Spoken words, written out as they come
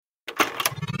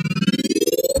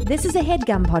This is a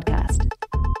HeadGum podcast.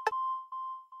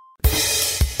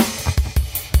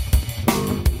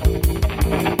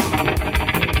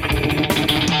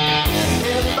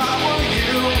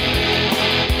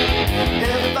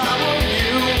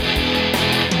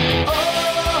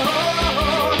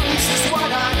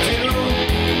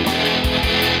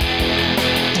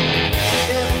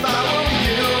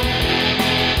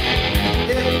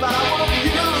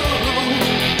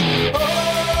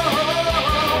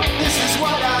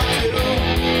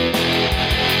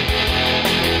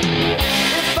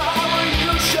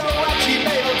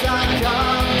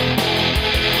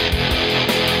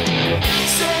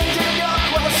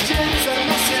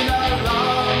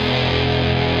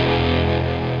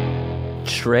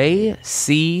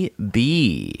 Tracy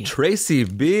B. Tracy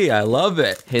B. I love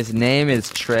it. His name is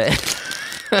Trey.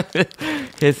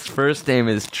 His first name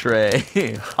is Trey.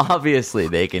 Obviously,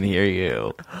 they can hear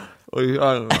you.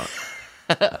 I don't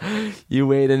know. You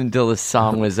waited until the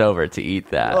song was over to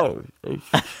eat that. Oh,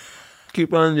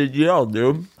 keep on the yell,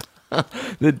 dude.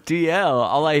 The DL,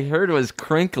 all I heard was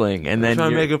crinkling, and then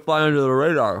Trying to make it fly under the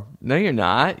radar. No, you're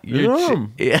not. You're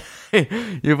Yeah.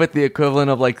 You're with the equivalent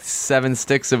of like 7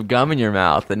 sticks of gum in your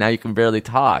mouth, and now you can barely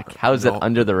talk. How is it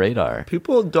under the radar?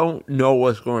 People don't know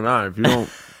what's going on. If you don't,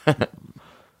 if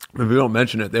you don't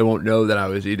mention it, they won't know that I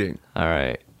was eating. All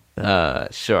right.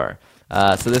 Sure.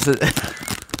 So this is...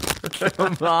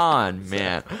 Come on,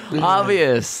 man.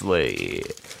 Obviously.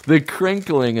 The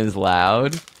crinkling is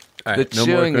loud. All The right, no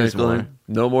chewing more is more. crinkling,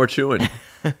 no more chewing.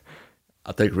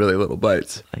 I'll take really little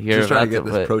bites. You're Just trying to about get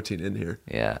to this put- protein in here.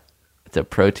 Yeah. It's a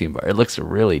protein bar. It looks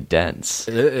really dense.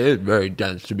 It is very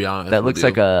dense, to be honest. That with looks you.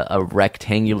 like a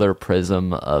rectangular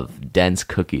prism of dense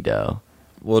cookie dough.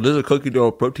 Well, it is a cookie dough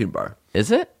protein bar.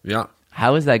 Is it? Yeah.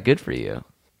 How is that good for you?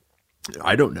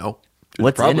 I don't know. It's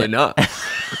What's in probably it? not.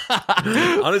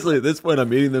 Honestly, at this point,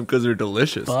 I'm eating them because they're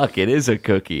delicious. Fuck, it is a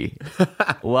cookie.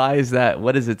 Why is that?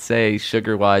 What does it say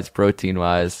sugar-wise,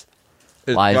 protein-wise?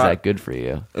 It's Why is got- that good for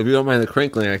you? If you don't mind the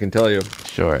crinkling, I can tell you.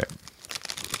 Sure.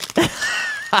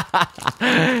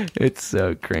 It's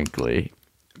so crinkly.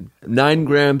 9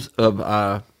 grams of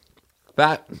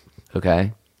fat.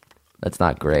 Okay. That's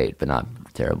not great, but not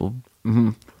terrible.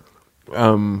 Really,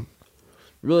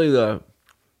 you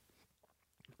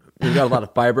got a lot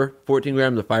of fiber. 14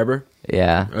 grams of fiber.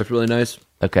 Yeah. That's really nice.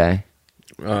 Okay.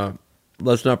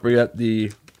 Let's not forget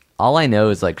the... All I know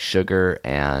is like sugar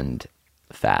and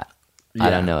fat. I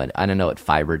Yeah. don't know it. I don't know what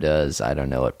fiber does. I don't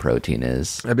know what protein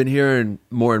is. I've been hearing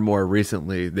more and more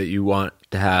recently that you want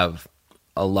to have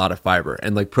a lot of fiber.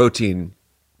 And like protein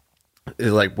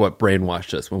is like what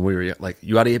brainwashed us when we were like,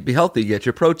 you got to be healthy, get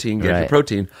your protein, get your Right.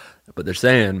 protein. But they're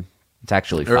saying... It's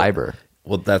actually fiber.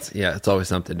 Well, it's always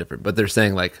something different. But they're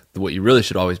saying like what you really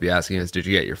should always be asking is, did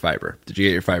you get your fiber? Did you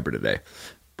get your fiber today?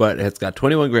 But it's got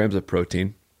 21 grams of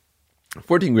protein,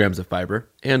 14 grams of fiber,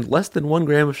 and less than 1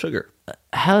 gram of sugar.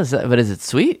 How is that? But is it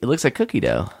sweet? It looks like cookie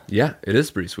dough. Yeah, it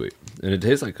is pretty sweet. And it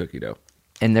tastes like cookie dough.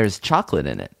 And there's chocolate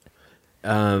in it.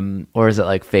 Or is it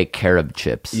like fake carob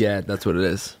chips? Yeah, that's what it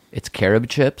is. It's carob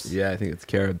chips? Yeah, I think it's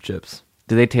carob chips.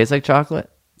 Do they taste like chocolate?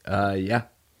 Yeah.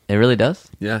 It really does?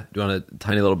 Yeah. Do you want a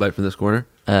tiny little bite from this corner?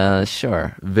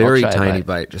 Sure. Very I'll try a tiny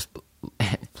bite. Just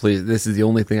please. This is the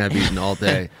only thing I've eaten all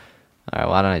day. All right,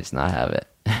 why don't I just not have it?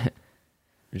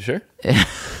 You sure?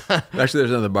 Actually,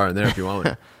 there's another bar in there if you want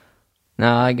one.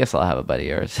 No, I guess I'll have a bite of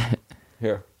yours.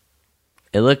 Here.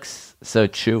 It looks so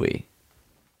chewy.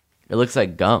 It looks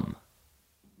like gum.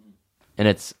 And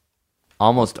it's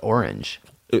almost orange.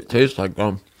 It tastes like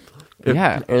gum.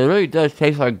 Yeah, it really does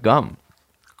taste like gum.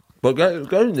 But get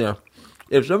in there.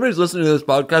 If somebody's listening to this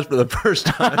podcast for the first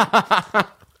time,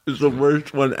 it's the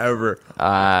worst one ever.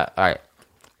 All right.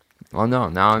 Oh, no,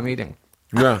 now I'm eating.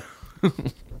 Yeah.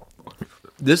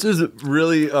 This is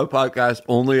really a podcast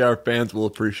only our fans will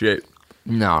appreciate.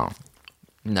 No.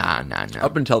 Nah.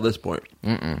 Up until this point.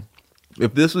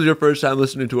 If this was your first time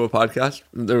listening to a podcast,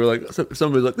 they were like,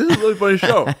 somebody's like, this is a really funny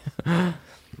show.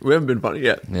 We haven't been funny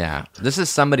yet. Yeah. This is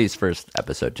somebody's first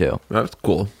episode, too. That's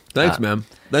cool. Thanks, man.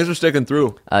 Thanks for sticking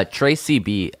through. Trey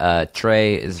CB,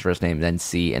 Trey is his first name, then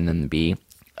C, and then the B.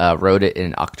 Wrote it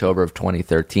in October of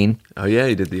 2013. Oh yeah,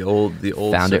 he did the old.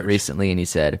 Found search. it recently, and he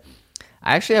said,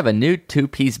 I actually have a new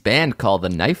 2-piece band called the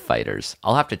Knife Fighters.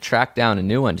 I'll have to track down a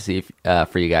new one to see if,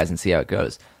 for you guys and see how it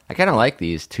goes. I kind of like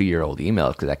these 2-year-old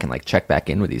emails because I can like check back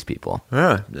in with these people.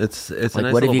 Yeah, it's a Like, nice what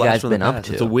have little you blast guys from the been up past.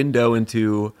 to? It's a window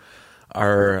into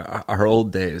our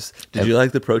old days. Did you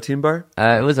like the protein bar?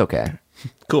 It was okay.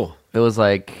 Cool. It was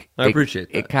like I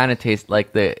appreciate that. It kind of tastes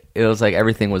like it was like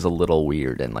everything was a little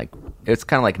weird and like it's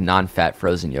kind of like non-fat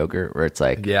frozen yogurt where it's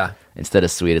like Yeah. instead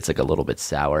of sweet it's like a little bit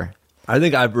sour. I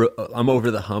think I'm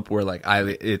over the hump where like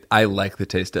I like the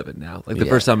taste of it now. Like the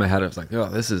first time I had it, I was like, oh,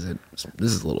 this is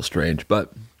a little strange,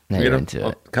 but Now you're into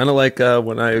it. Kind of like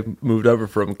when I moved over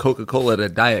from Coca-Cola to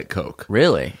Diet Coke.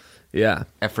 Really? Yeah,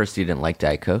 At first you didn't like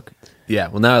Diet Coke? yeah.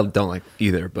 Well, now I don't like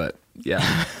either, but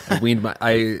yeah,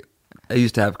 I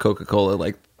used to have Coca-Cola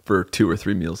like for 2 or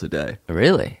 3 meals a day.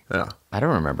 Really? Yeah, I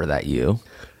don't remember that you.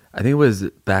 I think it was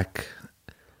back.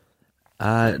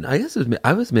 I guess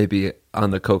I was maybe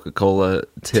on the Coca-Cola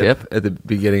tip at the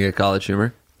beginning of College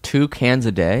Humor. 2 cans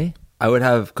a day? I would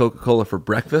have Coca-Cola for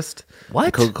breakfast. What?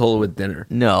 And Coca-Cola with dinner.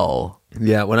 No.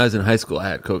 Yeah, when I was in high school, I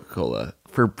had Coca-Cola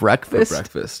For for breakfast?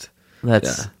 breakfast.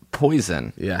 That's Yeah.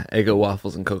 poison. Yeah, Eggo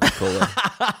waffles and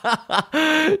Coca-Cola.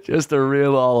 Just a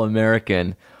real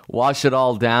all-American. Wash it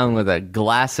all down with a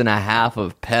glass and a half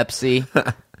of Pepsi,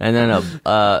 and then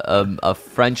a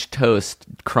French toast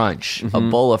crunch, a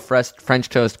bowl of French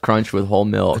toast crunch with whole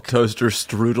milk, Toaster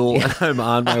strudel. I'm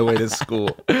on my way to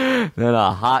school. then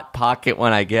a hot pocket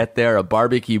when I get there, a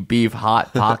barbecue beef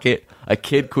hot pocket, a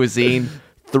kid cuisine,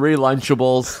 3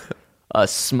 Lunchables, a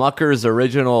Smucker's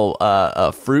original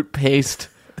fruit paste,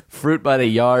 fruit by the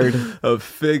yard. A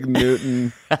Fig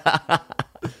Newton.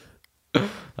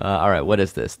 All right, what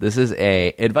is this? This is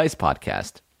a advice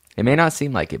podcast. It may not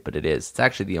seem like it, but it is. It's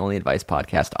actually the only advice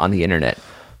podcast on the internet,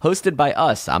 hosted by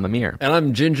us. I'm Amir. And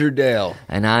I'm Ginger Dale.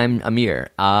 And I'm Amir.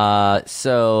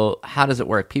 So how does it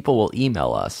work? People will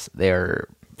email us. They're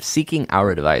seeking our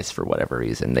advice for whatever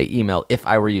reason. They email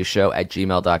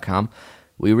iwereyoushow@gmail.com.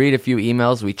 We read a few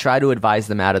emails. We try to advise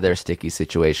them out of their sticky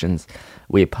situations.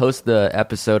 We post the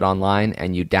episode online,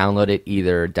 and you download it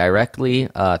either directly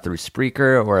through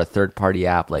Spreaker or a third-party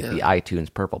app like the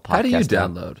iTunes Purple Podcast. How do you app.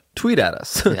 download? Tweet at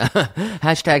us.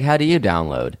 Hashtag how do you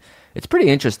download? It's pretty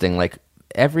interesting. Like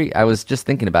I was just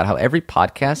thinking about how every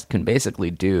podcast can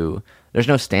basically there's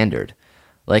no standard.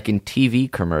 Like in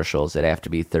TV commercials, they have to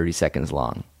be 30 seconds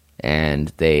long,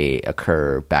 and they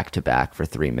occur back to back for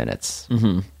 3 minutes,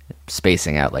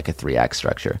 spacing out like a 3-act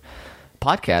structure.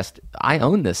 Podcast, I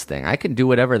own this thing. I can do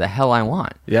whatever the hell I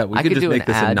want. Yeah, we I could just do make an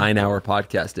this a ad. 9-hour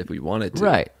podcast if we wanted to.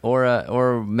 Right,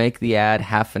 or make the ad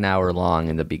half an hour long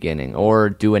in the beginning, or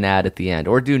do an ad at the end,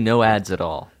 or do no ads at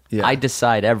all. Yeah. I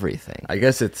decide everything. I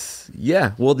guess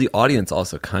well, the audience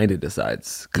also kind of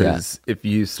decides. Because if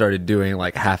you started doing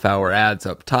like half-hour ads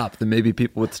up top, then maybe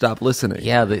people would stop listening.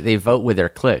 Yeah, they vote with their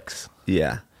clicks.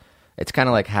 Yeah. It's kind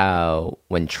of like how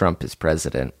when Trump is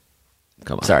president.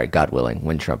 Come on. Sorry, God willing,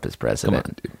 when Trump is president.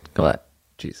 Come on, dude. Come What? on.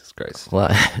 Jesus Christ.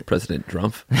 What? President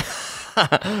Drumpf.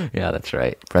 Yeah, that's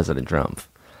right. President Trump.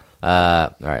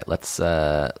 All right, let's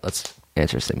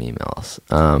answer some emails.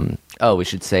 We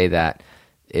should say that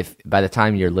if by the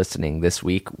time you're listening this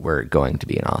week, we're going to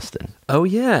be in Austin. Oh,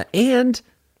 yeah. And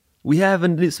we have a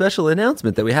new special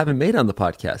announcement that we haven't made on the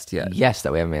podcast yet. Yes,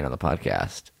 that we haven't made on the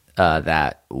podcast.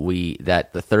 That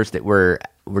the Thursday we're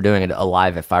doing it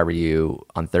live if I Were You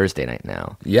on Thursday night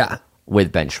now Yeah.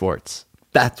 with Ben Schwartz.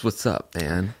 That's what's up,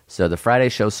 man. So the Friday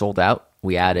show sold out.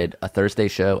 We added a Thursday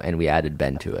show and we added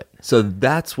Ben to it. So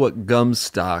that's what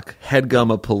Gumstock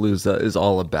Headgumapalooza is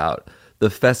all about. The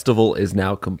festival is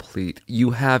now complete. You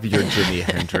have your Jimi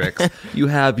Hendrix. You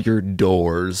have your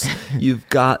Doors. You've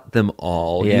got them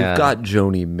all. Yeah. You've got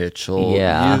Joni Mitchell.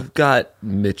 Yeah. You've got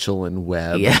Mitchell and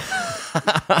Webb. Yeah. You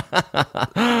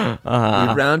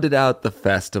rounded out the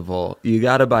festival. You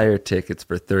got to buy your tickets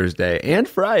for Thursday and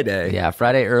Friday. Yeah,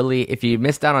 Friday early. If you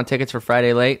missed out on tickets for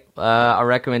Friday late, a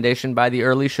recommendation, buy the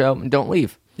early show and don't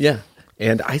leave. Yeah.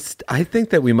 And I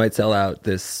think that we might sell out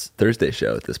this Thursday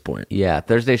show at this point. Yeah,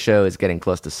 Thursday show is getting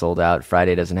close to sold out.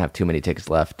 Friday doesn't have too many tickets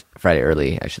left. Friday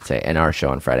early, I should say, and our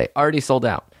show on Friday already sold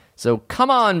out. So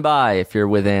come on by if you're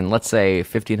within, let's say,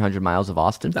 1,500 miles of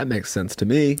Austin, That makes sense to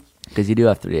me. because you do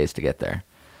have 3 days to get there.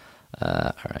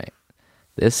 All right.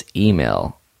 This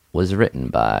email was written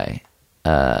by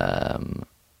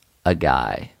a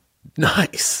guy.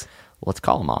 Nice. Let's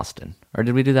call him Austin. Or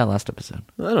did we do that last episode?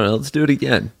 I don't know. Let's do it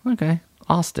again. Okay.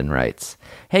 Austin writes,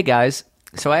 "Hey guys,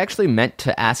 so I actually meant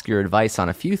to ask your advice on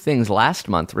a few things last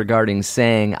month regarding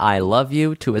saying I love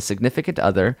you to a significant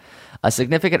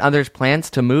other's plans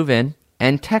to move in,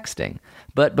 and texting.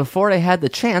 But before I had the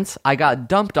chance, I got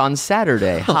dumped on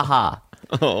Saturday. Haha.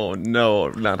 Oh, no,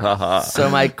 not haha. So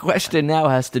my question now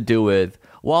has to do with,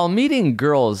 while meeting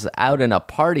girls out in a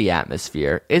party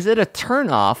atmosphere, is it a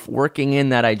turnoff working in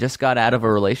that I just got out of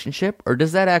a relationship, or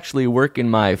does that actually work in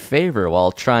my favor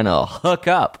while trying to hook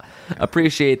up?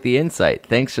 Appreciate the insight.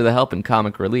 Thanks for the help and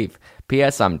comic relief.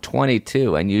 P.S. I'm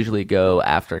 22 and usually go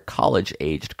after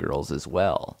college-aged girls as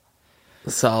well."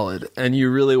 Solid. And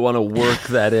you really want to work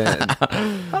that in.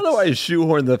 How do I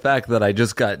shoehorn the fact that I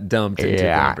just got dumped into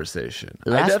Yeah. conversation? I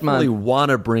Last definitely month- want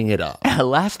to bring it up.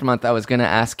 Last month, I was going to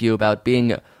ask you about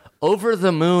being over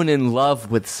the moon in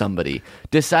love with somebody,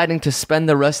 deciding to spend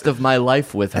the rest of my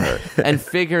life with her, and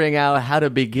figuring out how to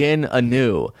begin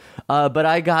anew. But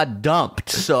I got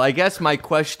dumped. So I guess my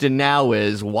question now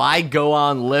is, why go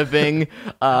on living?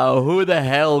 Who the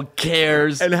hell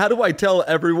cares? And how do I tell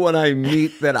everyone I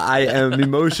meet that I am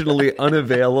emotionally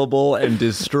unavailable and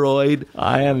destroyed?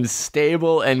 I am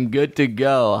stable and good to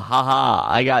go.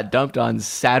 Haha, I got dumped on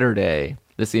Saturday.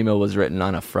 This email was written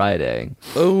on a Friday.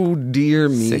 Oh, dear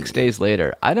me. 6 days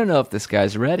later. I don't know if this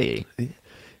guy's ready.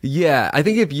 Yeah, I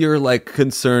think if you're like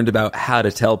concerned about how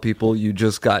to tell people you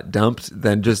just got dumped,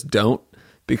 then just don't,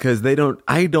 because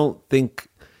I don't think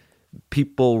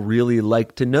people really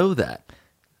like to know that.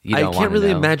 You I don't can't wanna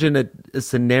really know. imagine a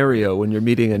scenario when you're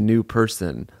meeting a new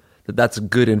person that's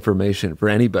good information for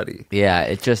anybody. Yeah,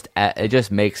 it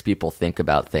just makes people think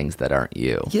about things that aren't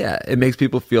you. Yeah, it makes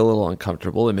people feel a little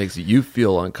uncomfortable. It makes you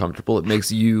feel uncomfortable. It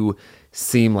makes you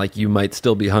seem like you might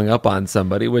still be hung up on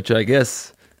somebody, which I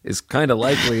guess is kind of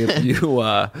likely if you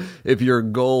if your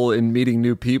goal in meeting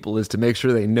new people is to make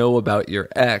sure they know about your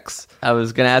ex. I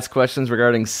was going to ask questions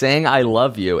regarding saying I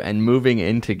love you and moving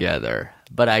in together,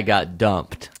 but I got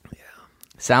dumped. Yeah.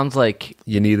 Sounds like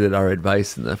You needed our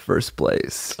advice in the first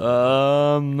place. You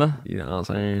know what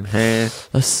I'm saying?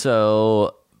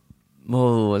 so what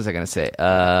was I going to say?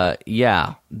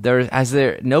 Yeah,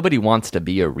 nobody wants to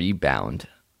be a rebound.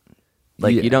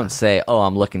 Like, Yeah. you don't say, oh,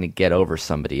 I'm looking to get over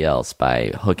somebody else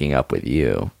by hooking up with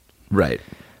you. Right.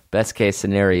 Best case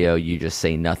scenario, you just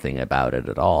say nothing about it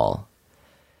at all.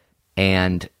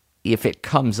 And if it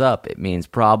comes up, it means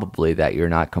probably that you're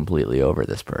not completely over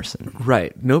this person.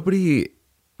 Right. Nobody,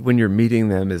 when you're meeting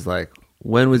them, is like,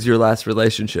 when was your last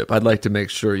relationship? I'd like to make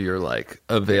sure you're like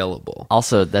available.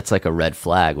 Also, that's like a red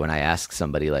flag when I ask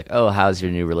somebody like, oh, how's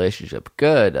your new relationship?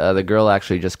 Good. The girl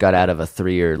actually just got out of a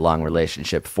 3-year-long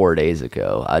relationship 4 days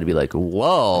ago. I'd be like,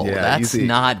 whoa, that's easy.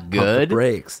 not Pump the good.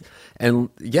 brakes. And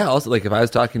yeah, also like if I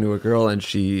was talking to a girl and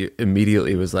she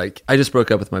immediately was like, I just broke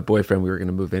up with my boyfriend, we were going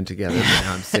to move in together, but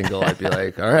now I'm single, I'd be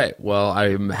like, all right, well,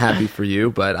 I'm happy for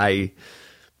you, but I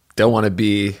don't want to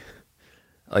be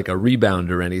like a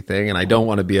rebound or anything, and I don't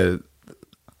want to be a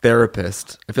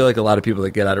therapist. I feel like a lot of people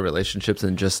that get out of relationships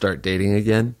and just start dating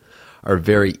again are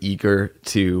very eager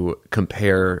to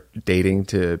compare dating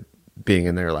to being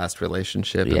in their last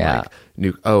relationship. Yeah. And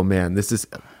like, oh man, this is,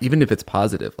 even if it's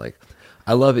positive, like,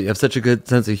 I love it. You have such a good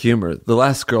sense of humor. The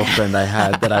last girlfriend I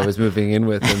had that I was moving in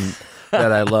with and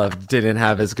that I loved didn't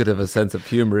have as good of a sense of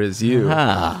humor as you.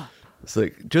 It's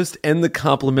like, just end the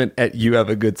compliment at you have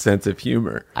a good sense of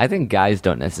humor. I think guys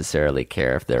don't necessarily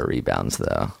care if they're rebounds,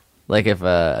 though. Like, if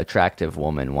a attractive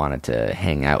woman wanted to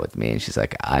hang out with me and she's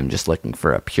like, I'm just looking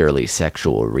for a purely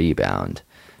sexual rebound.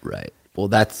 Right. Well,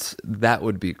 that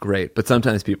would be great. But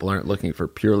sometimes people aren't looking for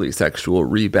purely sexual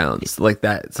rebounds like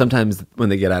that. Sometimes when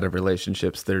they get out of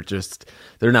relationships,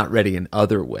 they're not ready in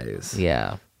other ways.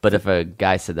 Yeah. But if a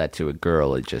guy said that to a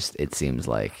girl, it seems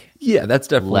like Yeah, that's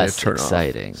definitely less a turn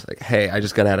exciting. It's like, hey, I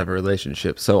just got out of a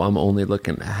relationship, so I'm only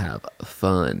looking to have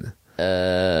fun.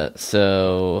 Is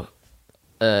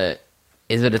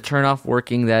it a turnoff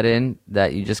working that in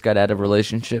that you just got out of a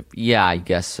relationship? Yeah, I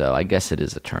guess so. I guess it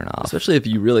is a turnoff. Especially if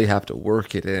you really have to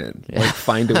work it in. Like,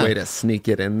 find a way to sneak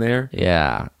it in there.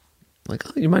 Yeah. Like,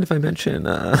 oh, you mind if I mention,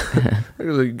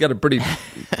 you got a pretty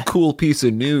cool piece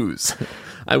of news.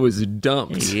 I was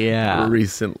dumped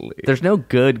recently. There's no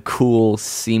good, cool,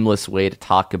 seamless way to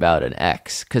talk about an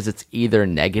ex, because it's either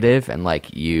negative and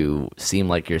like you seem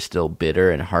like you're still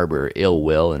bitter and harbor ill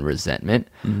will and resentment,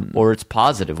 or it's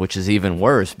positive, which is even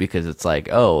worse because it's like,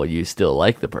 oh, you still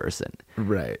like the person.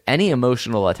 Right. Any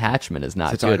emotional attachment is not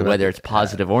To talk good, about whether it's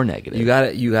positive or negative. You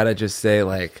gotta just say,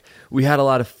 like, we had a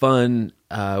lot of fun.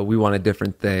 We wanted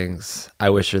different things.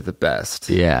 I wish her the best.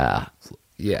 Yeah.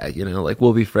 Yeah, like,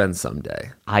 we'll be friends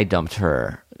someday. I dumped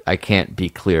her. I can't be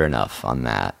clear enough on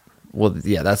that. Well,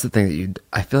 yeah, that's the thing that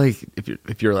I feel like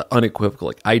if you're unequivocal,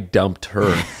 like, I dumped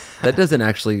her, that doesn't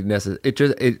actually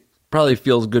it probably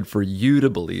feels good for you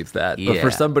to believe that, but Yeah. for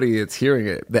somebody that's hearing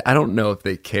it, I don't know if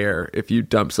they care if you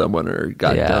dump someone or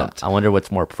got dumped. I wonder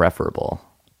what's more preferable.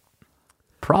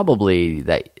 Probably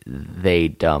that they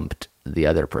dumped the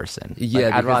other person. Yeah,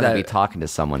 Like, I'd because rather be talking to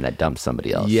someone that dumped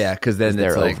somebody else. Yeah, because then they're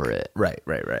it's like, over it. Right.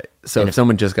 So if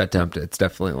someone just got dumped, it's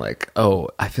definitely like, oh,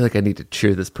 I feel like I need to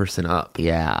cheer this person up.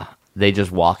 Yeah. They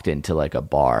just walked into like a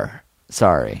bar.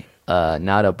 Sorry.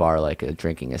 not a bar like a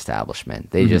drinking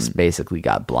establishment. They just basically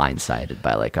got blindsided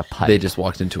by like a pipe. They just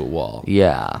walked into a wall.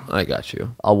 Yeah. I got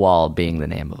you. A wall being the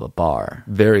name of a bar.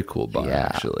 Very cool bar, Yeah.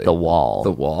 actually. The Wall.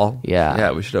 The Wall? Yeah.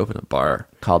 Yeah, we should open a bar.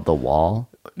 Called The Wall.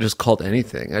 Just called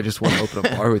anything. I just want to open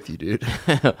a bar with you, dude.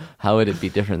 How would it be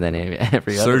different than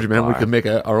every other Surge, man, we bar? could make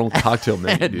our own cocktail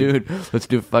menu, dude. Dude, let's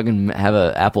do fucking have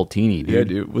a apple teeny, dude. Yeah,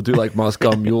 dude. We'll do like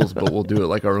Moscow Mules, but we'll do it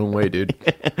like our own way, dude.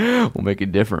 We'll make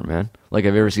it different, man. Like,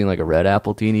 have you ever seen like a red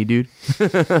apple teeny, dude?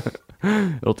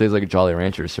 It'll taste like a Jolly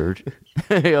Rancher, Surge.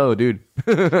 Yo, dude.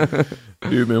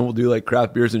 Dude, man, we'll do like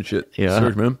craft beers and shit. Yeah.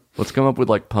 Surge, man. Let's come up with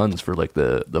like puns for like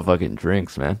the fucking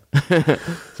drinks, man. So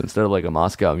instead of like a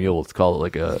Moscow Mule, let's call it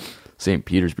like a St.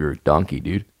 Petersburg donkey,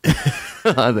 dude.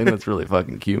 I think that's really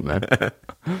fucking cute, man. I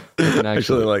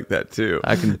actually like that too.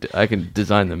 I can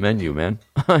design the menu, man.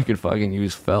 I can fucking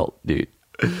use felt, dude.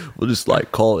 We'll just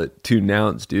like call it 2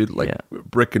 nouns, dude. Like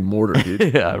brick and mortar,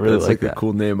 dude. Yeah, I really that's like a that.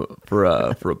 cool name for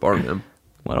a bar, man.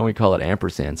 Why don't we call it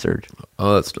Ampersand, Surge?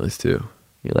 Oh, that's nice too.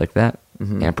 You like that?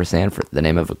 Ampersand for the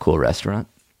name of a cool restaurant.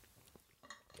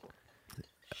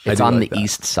 I It's do on like the that.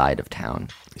 east side of town.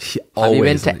 Have you been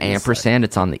Always to on the east Ampersand?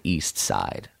 It's on the east side.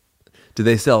 side. Do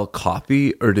they sell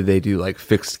coffee or do they do like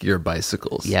fixed gear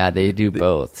bicycles? Yeah, they do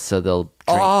both. So they'll drink.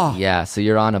 Oh. Yeah, so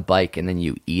you're on a bike and then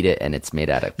you eat it and it's made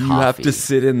out of coffee. You have to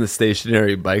sit in the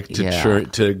stationary bike to Yeah.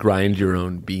 to grind your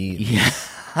own beans.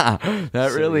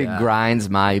 That really grinds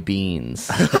my beans.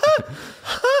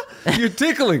 You're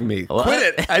tickling me.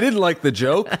 Quit it. I didn't like the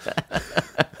joke.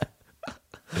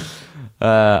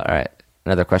 All right,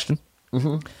 another question.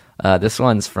 This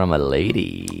one's from a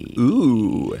lady.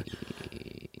 Ooh.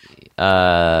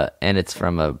 And it's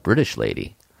from a British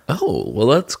lady. Oh, well,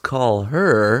 let's call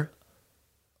her.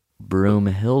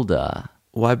 Broomhilda.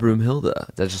 Why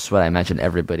Broomhilda? That's just what I imagine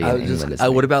everybody in England is.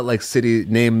 What about like city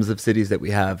names of cities that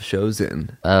we have shows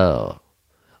in? Oh.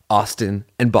 Austin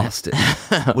and Boston.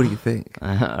 What do you think? All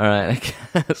right,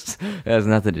 I guess it has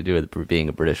nothing to do with being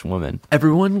a British woman.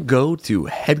 Everyone go to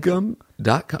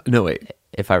headgum.com. No, wait.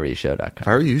 IfIReadYouShow.com.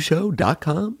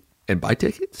 FireYouShow.com and buy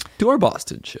tickets to our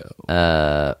Boston show.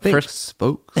 Thanks,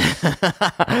 folks. Is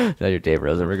that your Dave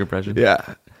Rosenberg impression?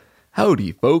 Yeah.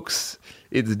 Howdy, folks.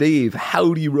 It's Dave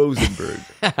Howdy Rosenberg.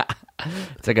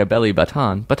 It's like a belly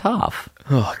button, but off.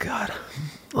 Oh, God.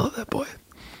 Love that boy.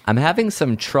 I'm having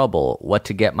some trouble what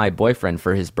to get my boyfriend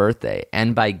for his birthday.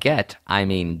 And by get, I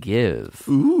mean give.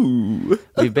 Ooh.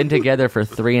 We've been together for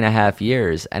 3.5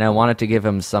 years, and I wanted to give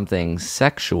him something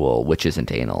sexual, which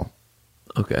isn't anal.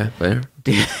 Okay, fair.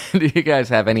 Do you guys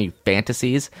have any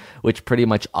fantasies, which pretty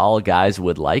much all guys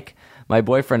would like? My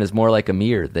boyfriend is more like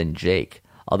Amir than Jake,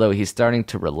 although he's starting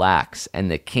to relax,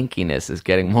 and the kinkiness is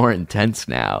getting more intense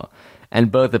now.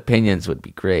 And both opinions would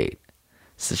be great.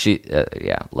 So she,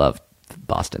 love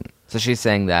Boston. So she's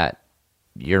saying that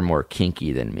you're more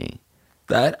kinky than me.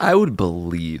 That I would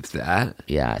believe that.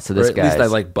 Yeah, so Or this at guy. least I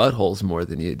like buttholes more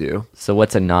than you do. So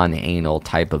what's a non-anal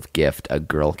type of gift a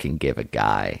girl can give a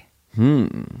guy?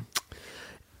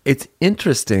 It's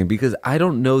interesting because I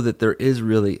don't know that there is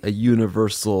really a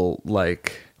universal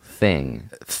like Thing.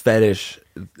 fetish.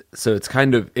 So it's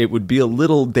kind of, it would be a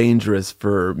little dangerous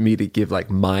for me to give like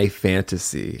my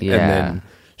fantasy. Yeah. And then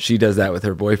she does that with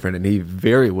her boyfriend and he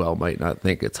very well might not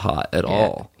think it's hot at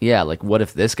all. Yeah, like what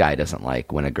if this guy doesn't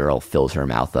like when a girl fills her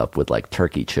mouth up with like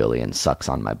turkey chili and sucks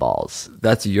on my balls?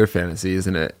 That's your fantasy,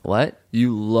 isn't it? What?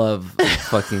 You love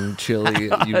fucking chili.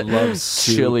 You love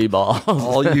soup. Chili balls.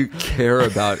 All you care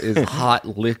about is hot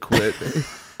liquid.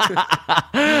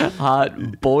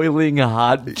 Boiling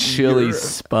hot chili You're-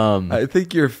 spum. I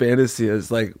think your fantasy is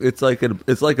like it's like a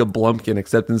Blumpkin,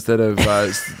 except instead of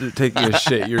taking a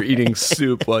shit, you're eating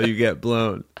soup while you get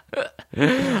blown.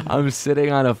 I'm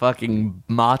sitting on a fucking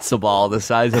matzo ball the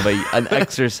size of an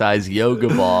exercise yoga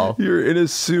ball. You're in a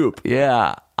soup.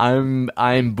 Yeah, I'm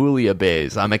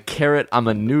bouillabaisse. I'm a carrot. I'm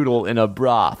a noodle in a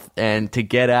broth, and to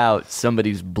get out,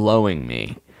 somebody's blowing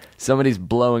me. Somebody's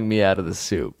blowing me out of the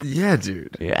soup. Yeah,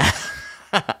 dude. Yeah,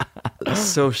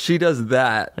 So she does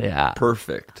that. Yeah.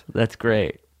 Perfect. that's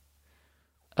great.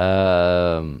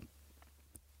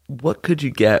 What could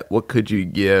you get? What could you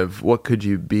give? What could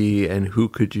you be? And who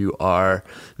could you are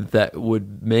that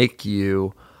would make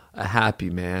you a happy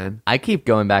man? I keep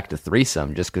going back to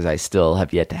threesome just because I still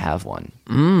have yet to have one.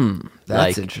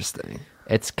 That's Like- interesting.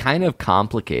 It's kind of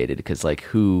complicated because, like,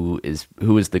 who is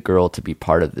the girl to be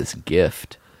part of this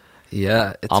gift?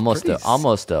 Yeah, it's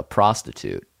Almost a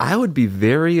prostitute. I would be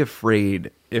very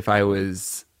afraid if I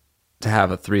was to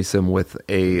have a threesome with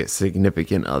a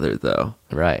significant other, though.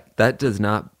 Right. That does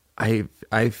not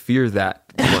I fear that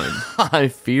one. I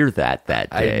fear that day.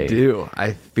 I do.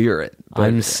 I fear it. But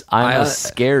I'm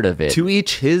scared of it. To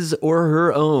each his or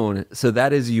her own. So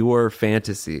that is your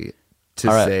fantasy to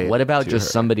All right, say. what about to just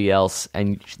her. somebody else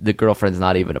and the girlfriend's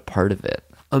not even a part of it?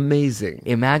 Amazing.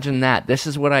 Imagine that. This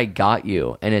is what I got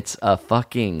you, and it's a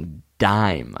fucking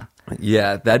dime.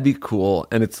 Yeah, that'd be cool.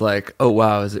 And it's like, oh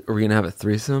wow, are we gonna have a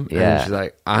threesome? Yeah. And she's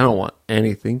like, I don't want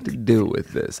anything to do with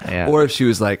this. Yeah. Or if she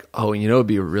was like, oh, you know, it'd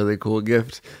be a really cool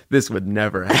gift. This would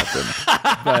never happen.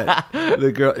 But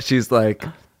the girl, she's like,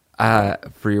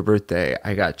 for your birthday,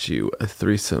 I got you a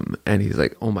threesome. And he's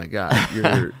like, oh my god,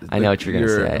 I know what you're gonna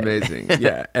say. Amazing.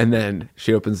 Yeah. And then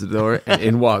she opens the door, and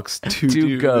in walks two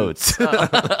dudes. Goats.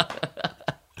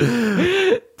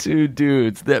 Two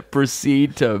dudes that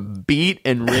proceed to beat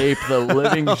and rape the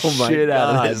living my shit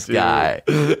out God, of this dude. guy,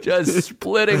 just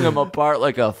splitting him apart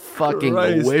like a fucking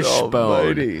Christ wishbone.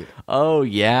 almighty. Oh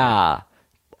yeah,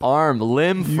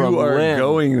 limb from You are limb,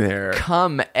 going there.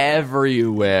 come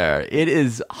everywhere. It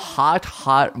is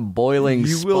hot, boiling.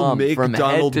 You will spunk make from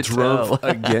Donald head to Trump toe.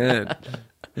 again.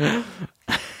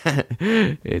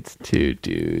 It's two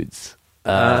dudes.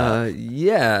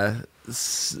 Yeah.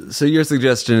 So your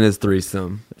suggestion is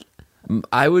threesome.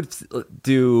 I would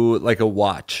do like a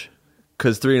watch,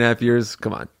 because 3.5 years.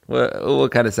 Come on,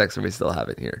 what kind of sex are we still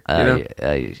having here? You know?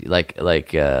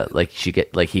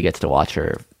 He gets to watch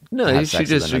her. No, have you sex should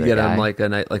with just another get guy.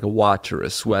 him like a watch or a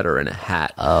sweater and a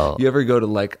hat. Oh. You ever go to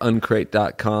like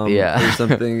uncrate.com Yeah. or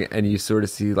something, and you sort of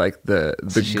see like the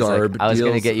She's garb like, I was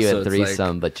going to deals? get you So a it's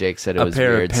threesome, but Jake said it a was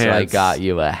pair of weird, so I pants, got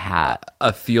you a hat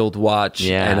a field watch,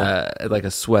 Yeah. and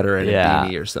a sweater and Yeah. a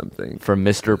beanie or something. from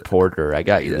Mr. Porter. I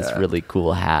got you this Yeah. really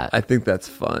cool hat. I think that's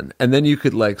fun. And then you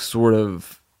could like sort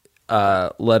of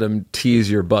let him tease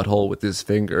your butthole with his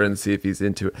finger and see if he's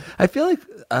into it. I feel like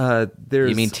there's...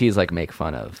 You mean tease like make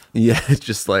fun of? Yeah, it's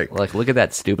just like Like, look at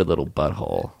that stupid little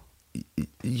butthole.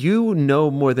 you know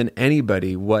more than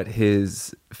anybody what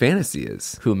his fantasy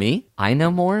is. Who, me? I know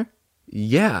more?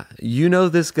 Yeah, you know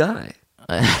this guy.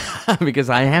 Because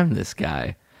I am this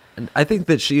guy. And I think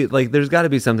that there's got to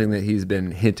be something that he's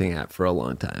been hinting at for a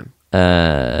long time.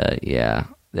 Yeah.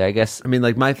 I guess, I mean,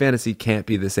 like, my fantasy can't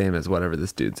be the same as whatever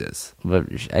this dude's is. but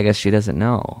I guess she doesn't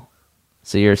know.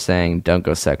 So you're saying don't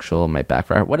go sexual, might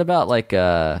backfire. What about like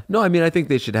No, I mean, I think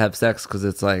they should have sex because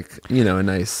it's like, you know, a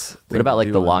nice thing what about to like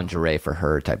do the on- lingerie for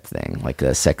her type thing, like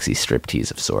a sexy striptease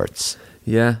of sorts?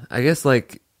 Yeah, I guess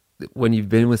like when you've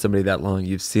been with somebody that long,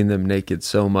 you've seen them naked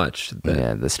so much that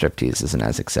Yeah, the striptease isn't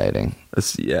as exciting.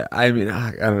 yeah. I mean,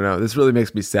 I don't know. This really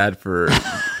makes me sad for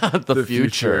The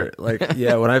future. Like,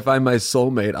 yeah, when I find my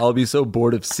soulmate, I'll be so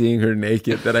bored of seeing her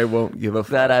naked that I won't give a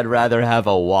fuck. That I'd rather have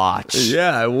a watch.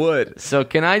 Yeah, I would. So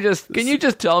can you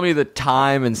just tell me the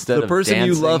time instead The of person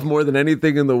dancing? you love more than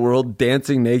anything in the world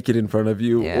dancing naked in front of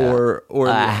you, Yeah. or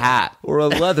A hat. or a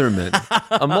Leatherman,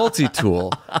 a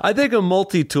multi-tool. I think a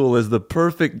multi-tool is the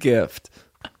perfect gift.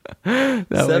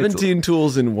 17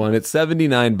 tools in one. It's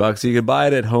 $79. You can buy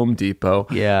it at Home Depot.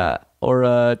 Yeah, or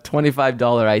a $25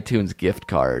 iTunes gift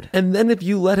card. And then if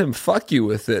you let him fuck you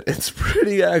with it, it's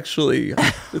pretty actually,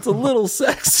 it's a little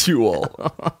sexual.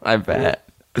 I bet.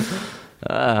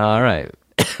 All right.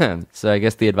 So I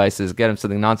guess the advice is get him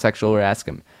something non-sexual or ask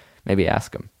him. Maybe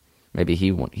ask him. Maybe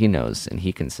he knows and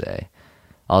he can say.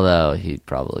 Although he'd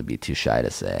probably be too shy to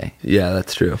say. Yeah,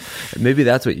 that's true. Maybe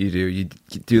that's what you do. You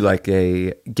do like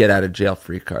a get out of jail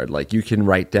free card. Like you can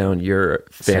write down your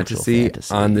fantasy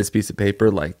on this piece of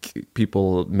paper. Like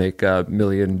people make $1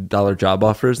 million job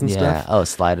offers and Yeah. stuff. Oh,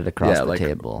 slide it across the like,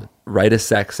 table. Write a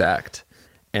sex act,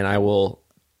 and I'm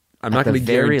not going to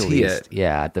guarantee it.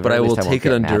 Yeah, at the but very I will least, take it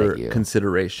won't get mad under at you.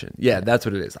 consideration. Yeah, that's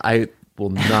what it is. I will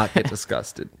not get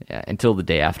disgusted. Yeah, until the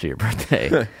day after your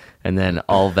birthday, and then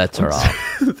all bets are off.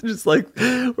 Just like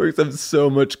works up so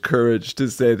much courage to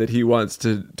say that he wants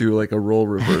to do like a role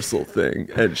reversal thing,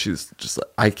 and she's just like,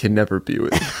 I can never be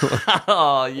with you.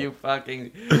 Oh,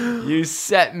 you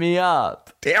set me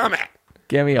up. Damn it.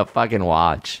 Give me a fucking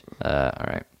watch. All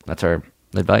right, that's our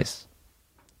advice.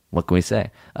 What can we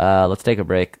say? Let's take a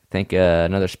break. Thank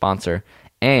another sponsor,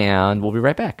 and we'll be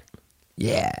right back.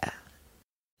 Yeah.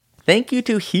 Thank you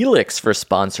to Helix for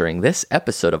sponsoring this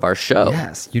episode of our show.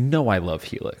 Yes, you know I love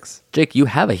Helix. Jake, you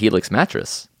have a Helix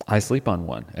mattress. I sleep on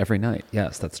one every night.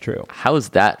 Yes, that's true. How's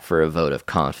that for a vote of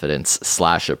confidence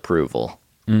 / approval?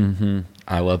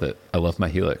 I love it. I love my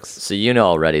Helix. So you know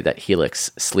already that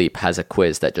Helix Sleep has a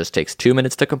quiz that just takes 2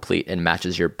 minutes to complete and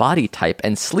matches your body type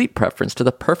and sleep preference to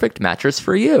the perfect mattress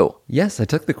for you. Yes, I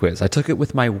took the quiz. I took it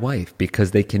with my wife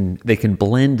because they can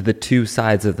blend the two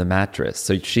sides of the mattress,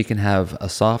 so she can have a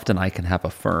soft and I can have a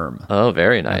firm. Oh,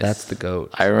 very nice. That's the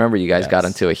goat. I remember you guys got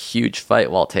Yes. into a huge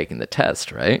fight while taking the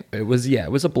test, right? It was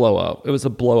a blow up. It was a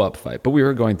blow up fight, but we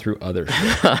were going through other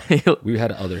shit. We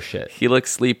had other shit.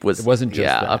 Helix Sleep was... It wasn't just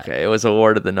yeah, that. okay. It was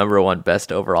awarded the #1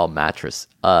 best overall mattress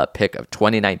pick of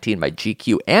 2019 by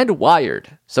GQ and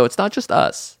Wired. So it's not just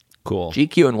us. Cool.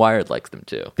 GQ and Wired likes them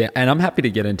too. Yeah, and I'm happy to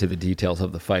get into the details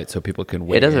of the fight so people can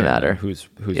weigh It doesn't in matter. on who's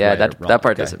yeah, right that or wrong. that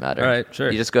part Okay. doesn't matter. All right,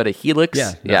 sure. You just go to Helix.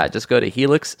 Yeah, no. Just go to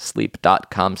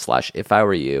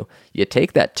helixsleep.com/ifIwereYou. You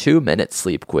take that 2-minute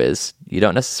sleep quiz. You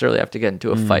don't necessarily have to get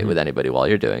into a fight with anybody while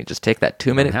you're doing it. Just take that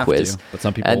 2-minute Have quiz. to, but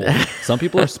some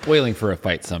people are spoiling for a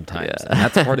fight sometimes, and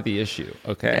that's part of the issue.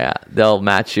 Okay. Yeah, they'll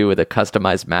match you with a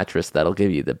customized mattress that'll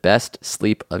give you the best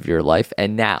sleep of your life.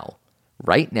 And now,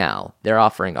 right now, they're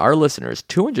offering our listeners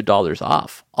 $200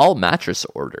 off all mattress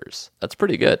orders. That's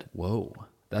pretty good. Whoa,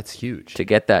 that's huge. To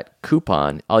get that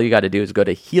coupon, all you got to do is go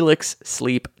to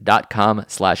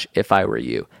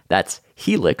helixsleep.com/ifIwereYou. That's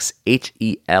Helix,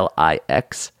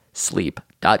 HELIX,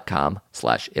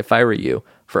 sleep.com/ifIwereYou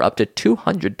for up to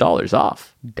 $200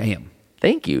 off. Damn.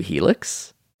 Thank you,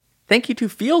 Helix. Thank you to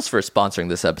Feels for sponsoring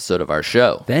this episode of our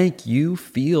show. Thank you,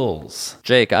 Feels.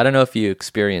 Jake, I don't know if you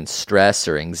experience stress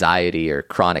or anxiety or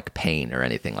chronic pain or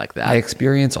anything like that. I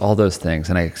experience all those things,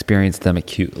 and I experience them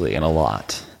acutely and a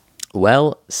lot.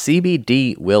 Well,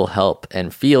 CBD will help,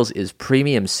 and Feels is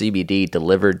premium CBD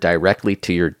delivered directly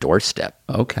to your doorstep.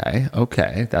 Okay,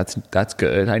 that's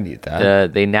good. I need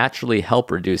that. They naturally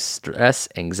help reduce stress,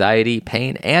 anxiety,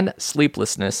 pain, and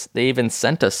sleeplessness. They even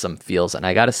sent us some Feels, and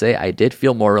I gotta say, I did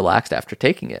feel more relaxed after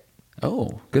taking it.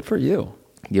 Oh, good for you.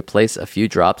 You place a few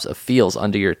drops of Feels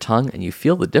under your tongue, and you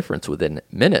feel the difference within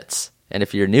minutes. And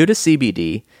if you're new to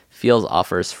CBD, Feels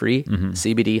offers free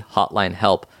CBD hotline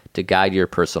help to guide your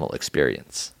personal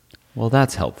experience. Well,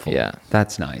 that's helpful. Yeah.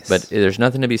 That's nice. But there's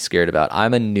nothing to be scared about.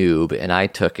 I'm a noob, and I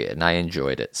took it, and I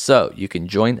enjoyed it. So you can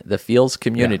join the Feels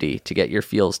community to get your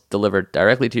Feels delivered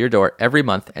directly to your door every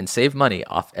month and save money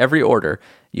off every order.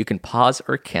 You can pause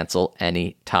or cancel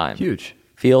any time. Huge.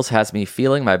 Feels has me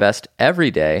feeling my best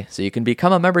every day, so you can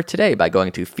become a member today by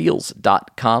going to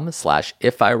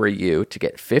feels.com/ifIwereYou to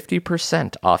get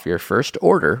 50% off your first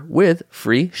order with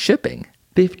free shipping.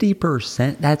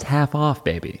 50%? That's half off,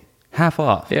 baby. Half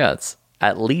off. Yeah, it's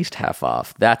at least half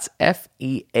off. That's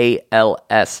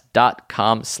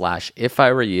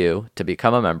FEALS.com/ifIwereYou to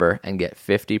become a member and get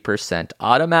 50%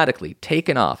 automatically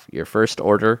taken off your first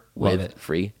order Love with it.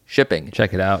 free shipping.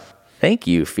 Check it out. Thank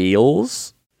you,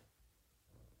 Feels.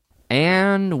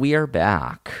 And we are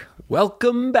back.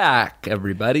 Welcome back,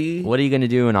 everybody. What are you going to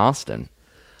do in Austin?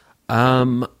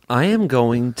 I am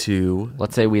going to.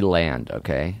 Let's say we land,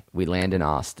 okay? We land in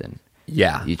Austin.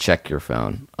 Yeah. You check your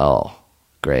phone. Oh,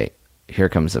 great. Here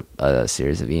comes a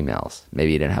series of emails.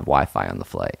 Maybe you didn't have Wi-Fi on the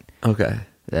flight. Okay. And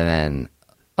then,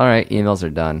 all right, emails are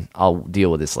done. I'll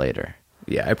deal with this later.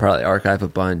 Yeah, I probably archive a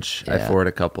bunch. I Yeah. forward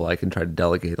a couple. I can try to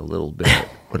delegate a little bit.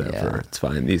 Whatever. Yeah. It's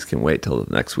fine. These can wait till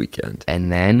the next weekend.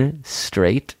 And then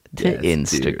straight to Yes,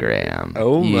 Instagram. dude.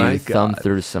 Oh you my thumb God.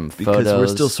 through some Because photos. we're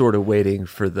still sort of waiting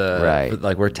for the Right.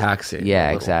 like we're taxing. Yeah, a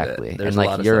little exactly. bit. There's And a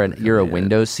lot like of you're stuff a coming in.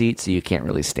 window seat, so you can't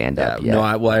really stand Yeah, up yet. no,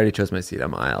 I already chose my seat.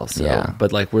 I'm aisle. So, Yeah.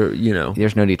 but like we're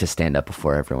There's no need to stand up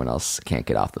before everyone else can't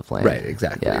get off the plane. right,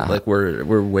 exactly. Yeah. Like we're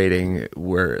waiting.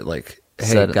 We're like, hey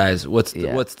Set- guys, what's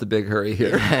yeah. what's the big hurry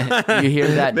here? You hear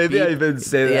that? Maybe I beep? even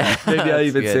say that. Yeah, Maybe I that's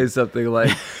even good. say something like,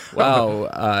 "Wow,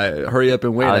 hurry up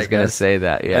and wait." I was gonna guess. say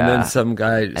that, yeah. And then some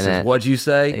guy says, then- "What'd you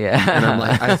say?" Yeah. And I'm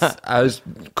like, I was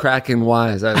cracking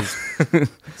wise. I was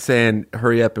saying,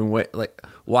 "Hurry up and wait." Like,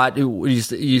 why do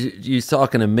you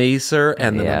talking to me, sir?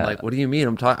 And then Yeah. I'm like, "What do you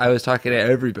mean? I was talking to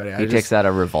everybody." He takes out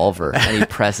a revolver and he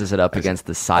presses it up against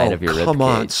the side of your ribcage. Come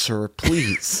on, sir,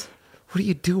 please. What are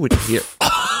you doing here?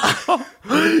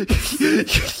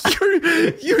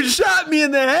 you shot me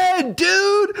in the head,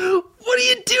 dude. What are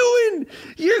you doing?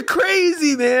 You're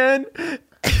crazy, man.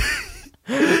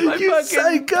 My You fucking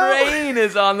psycho. brain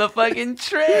is on the fucking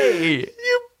tray.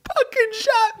 You fucking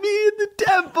shot me in the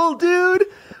temple, dude.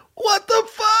 What the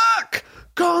fuck?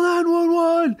 Call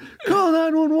 911. Call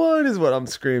 911 is what I'm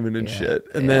screaming and shit.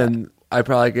 And then I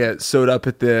probably get sewed up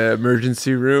at the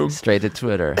emergency room. Straight to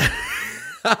Twitter.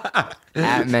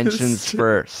 At mentions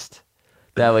first.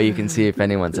 That way you can see if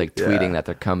anyone's like tweeting that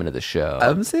they're coming to the show.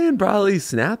 I'm saying probably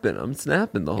snapping. I'm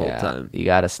snapping the whole time. You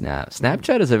gotta snap.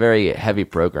 Snapchat is a very heavy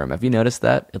program. Have you noticed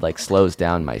that? It like slows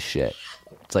down my shit.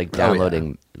 It's like Oh, yeah.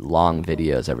 downloading long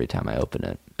videos every time I open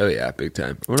it. Oh yeah, big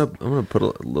time. I'm gonna put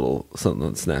a little something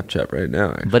on Snapchat right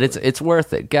now. Actually. But it's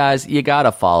worth it, guys. You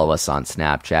gotta follow us on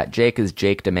Snapchat. Jake is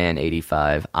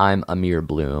JakeDeman85. I'm Amir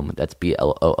Bloom. That's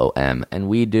BLOOM, and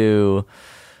we do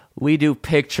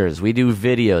pictures. We do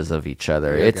videos of each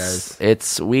other. Yeah,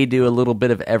 We do a little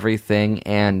bit of everything,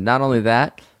 and not only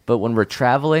that, but when we're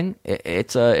traveling,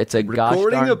 it's a gosh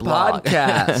Recording darn a blog.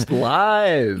 podcast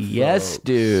live. Yes, folks.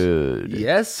 dude.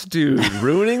 Yes, dude.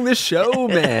 Ruining the show,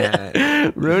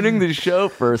 man. Ruining the show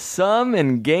for some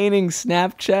and gaining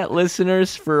Snapchat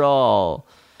listeners for all.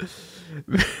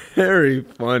 Very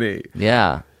funny.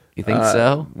 Yeah. You think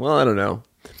so? Well, I don't know.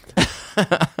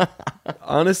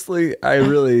 Honestly,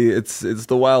 it's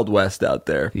the Wild West out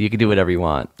there. You can do whatever you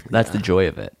want. That's the joy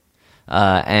of it.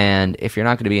 And if you're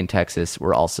not going to be in Texas,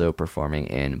 we're also performing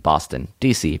in Boston,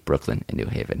 D.C., Brooklyn, and New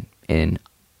Haven in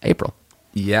April.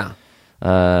 Yeah.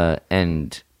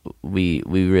 And we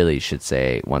really should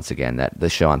say once again that the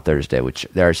show on Thursday, which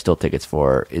there are still tickets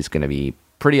for, is going to be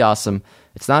pretty awesome.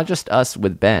 It's not just us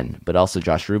with Ben, but also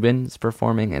Josh Rubin is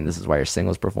performing, and This Is Why You're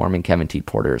Single is performing. Kevin T.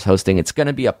 Porter is hosting. It's going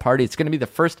to be a party. It's going to be the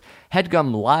first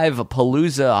HeadGum Live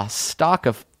Palooza stock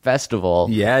of festival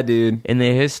Yeah, dude. in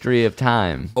the history of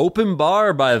time. Open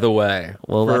bar, by the way,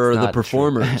 Well, for that's the not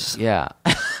performers. true. Yeah.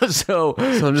 so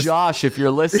I'm just- Josh, if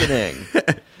you're listening,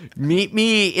 meet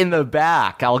me in the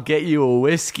back. I'll get you a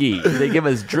whiskey. They give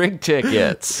us drink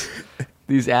tickets.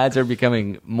 These ads are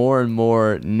becoming more and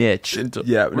more niche.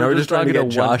 Yeah, now we're just trying to get one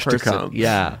Josh to person. come.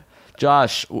 Yeah.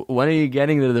 Josh, when are you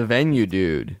getting to the venue,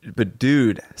 dude? But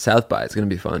dude, South by, it's gonna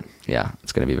be fun. Yeah,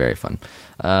 it's going to be very fun.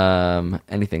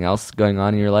 Anything else going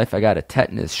on in your life? I got a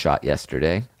tetanus shot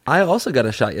yesterday. I also got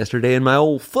a shot yesterday in my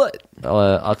old foot,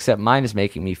 Except mine is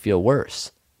making me feel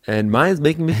worse. and mine's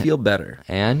making me feel better.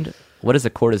 And what is a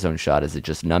cortisone shot? Is it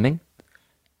just numbing?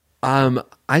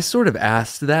 I sort of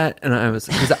asked that, and I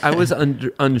was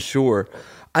unsure.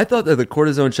 I thought that the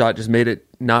cortisone shot just made it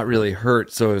not really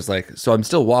hurt, so it was like, so I'm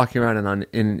still walking around on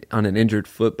an injured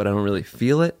foot, but I don't really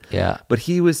feel it. Yeah. But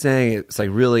he was saying it's like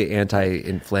really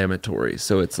anti-inflammatory,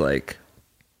 so it's like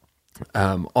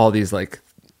all these like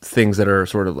things that are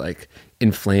sort of like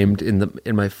inflamed in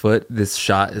my foot. This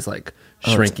shot is like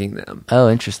shrinking them. Oh,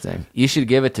 interesting. You should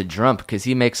give it to Trump because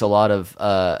he makes a lot of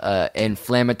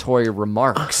inflammatory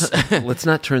remarks. Let's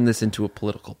not turn this into a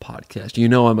political podcast. You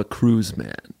know I'm a cruise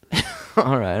man.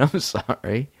 All right, I'm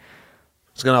sorry.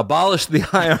 It's going to abolish the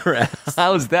IRS.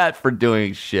 How's that for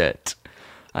doing shit?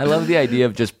 I love the idea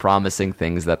of just promising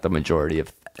things that the majority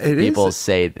of It people is.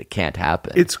 say that can't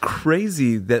happen. It's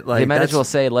crazy that like they might as that's- well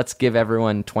say, let's give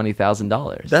everyone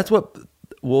 $20,000. That's what.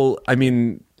 Well, I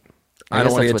mean, I guess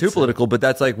don't want to that's get too what's- political, but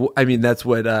that's like, I mean, that's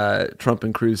what Trump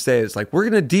and Cruz say. It's like, we're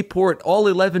going to deport all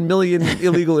 11 million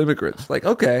illegal immigrants. Like,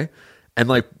 okay. And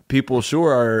like, people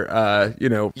sure are,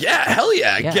 yeah, hell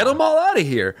yeah, Yeah. get them all out of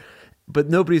here. But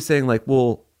nobody's saying like,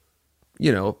 well,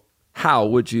 how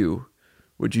would you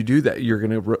do that? You're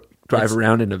going to drive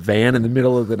around in a van in the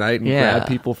middle of the night and Yeah. grab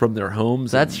people from their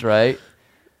homes? That's right.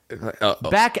 Uh-oh.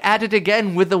 Back at it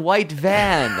again with the white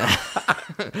van.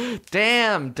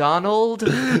 Damn, Donald.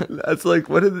 That's like,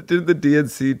 did the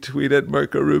DNC tweet at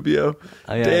Marco Rubio?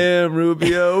 Oh, yeah. Damn,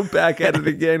 Rubio, back at it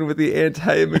again with the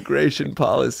anti-immigration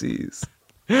policies.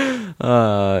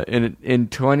 In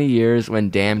 20 years, when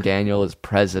Damn Daniel is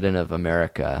president of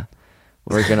America,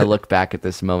 we're going to look back at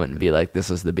this moment and be like, this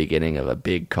is the beginning of a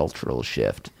big cultural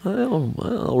shift. Well,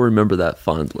 I'll remember that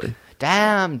fondly.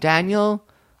 Damn, Daniel.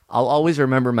 I'll always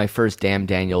remember my first Damn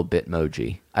Daniel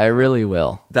Bitmoji. I really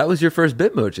will. That was your first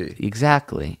Bitmoji.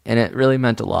 Exactly. And it really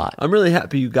meant a lot. I'm really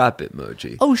happy you got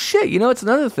Bitmoji. Oh, shit. You know, it's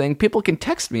another thing. People can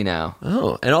text me now.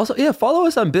 Oh, and also, yeah, follow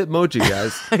us on Bitmoji,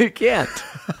 guys. I can't.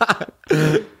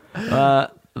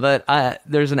 But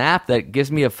there's an app that gives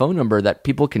me a phone number that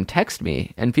people can text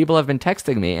me, and people have been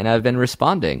texting me, and I've been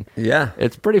responding. Yeah.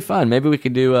 It's pretty fun. Maybe we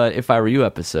could do a If I Were You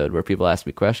episode where people ask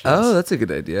me questions. Oh, that's a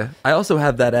good idea. I also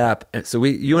have that app. So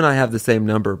you and I have the same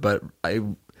number, but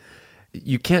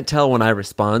you can't tell when I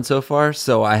respond so far,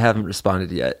 so I haven't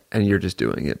responded yet, and you're just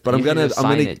doing it. But You I'm should gonna just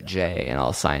sign it J, and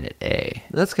I'll sign it A.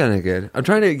 That's kind of good. I'm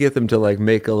trying to get them to like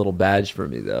make a little badge for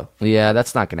me though. Yeah,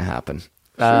 that's not going to happen.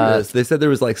 Sure it is. They said there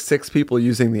was like 6 people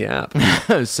using the app.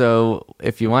 So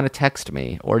if you want to text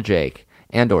me or Jake,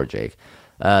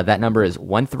 that number is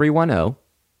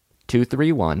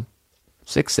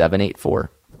 1-310-231-6784.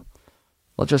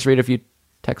 I'll just read a few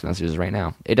text messages right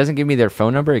now. It doesn't give me their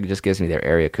phone number. It just gives me their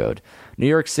area code. New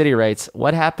York City writes,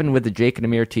 what happened with the Jake and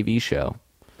Amir TV show?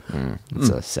 It's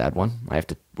a sad one.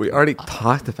 We already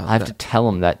talked about I have that. to tell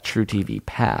him that True TV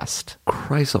passed.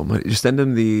 Christ almighty. Just send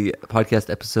him the podcast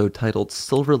episode titled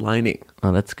Silver Lining.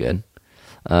 Oh, that's good.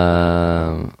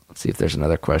 Let's see if there's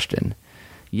another question.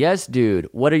 Yes, dude.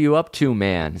 What are you up to,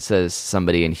 man? Says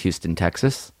somebody in Houston,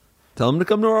 Texas. Tell him to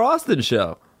come to our Austin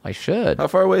show. I should. How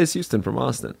far away is Houston from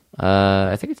Austin?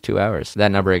 I think it's 2 hours.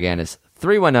 That number again is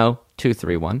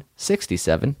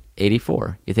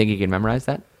 310-231-6784. You think you can memorize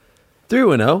that?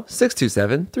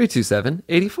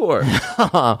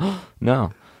 310-627-327-84.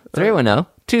 No.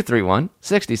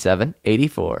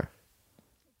 310-231-6784.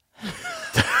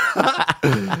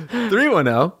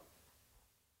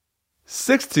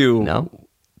 310-62... No.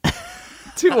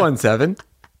 217.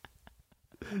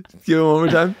 Give it one more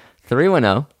time.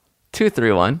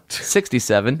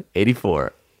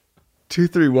 310-231-6784.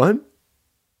 231.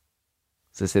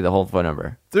 So say the whole phone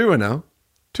number.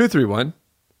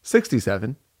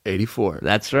 310-231-6784.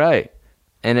 That's right.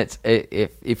 And it's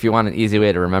if you want an easy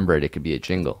way to remember it, it could be a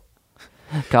jingle.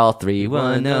 Call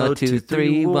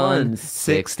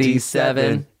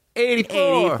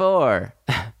 310-231-6784.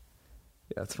 Yeah,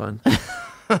 that's fun.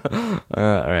 All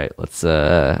right, let's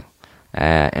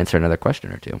answer another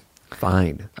question or two.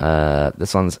 Fine.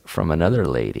 This one's from another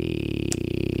lady.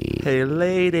 Hey,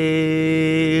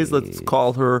 ladies. Let's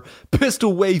call her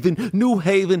Pistol Waving, New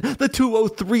Haven, the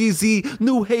 203Z,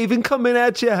 New Haven, coming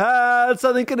at you hot,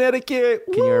 Southern Connecticut.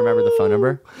 Can you remember the phone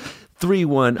number?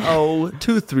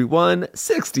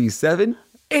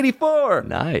 310-231-6784.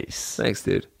 Nice. Thanks,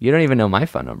 dude. You don't even know my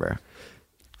phone number.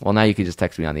 Well, now you can just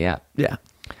text me on the app. Yeah.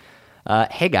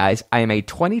 Hey guys, I am a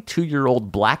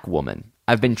 22-year-old black woman.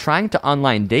 I've been trying to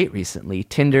online date recently,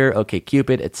 Tinder,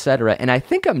 OkCupid, etc., and I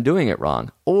think I'm doing it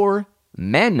wrong. Or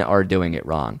men are doing it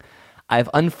wrong. I've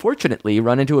unfortunately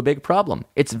run into a big problem.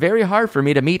 It's very hard for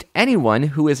me to meet anyone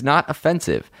who is not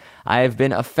offensive. I have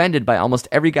been offended by almost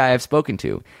every guy I've spoken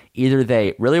to. Either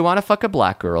they really want to fuck a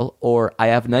black girl, or I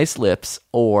have nice lips,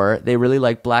 or they really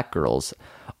like black girls,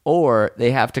 or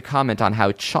they have to comment on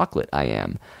how chocolate I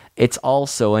am. It's all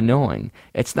so annoying.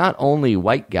 It's not only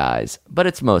white guys, but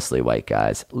it's mostly white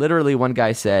guys. Literally, one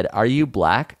guy said, "Are you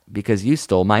black? Because you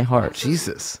stole my heart."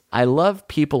 Jesus. I love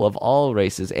people of all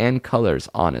races and colors,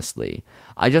 honestly.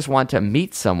 I just want to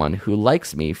meet someone who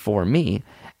likes me for me,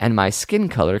 and my skin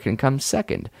color can come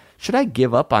second. Should I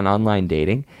give up on online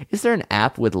dating? Is there an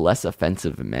app with less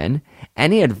offensive men?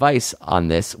 Any advice on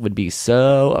this would be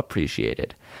so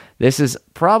appreciated. This is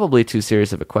probably too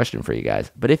serious of a question for you guys,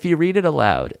 but if you read it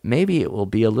aloud, maybe it will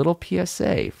be a little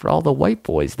PSA for all the white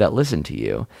boys that listen to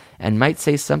you and might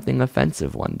say something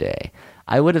offensive one day.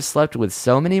 I would have slept with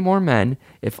so many more men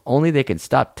if only they could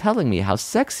stop telling me how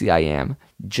sexy I am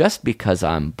just because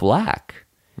I'm black.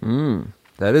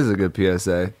 That is a good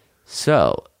PSA.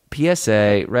 So,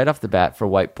 PSA right off the bat for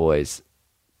white boys.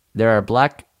 There are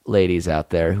black ladies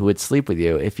out there who would sleep with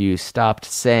you if you stopped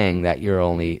saying that they're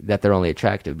only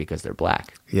attractive because they're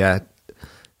black. Yeah.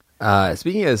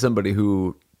 Speaking as somebody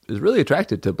who is really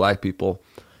attracted to black people,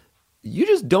 you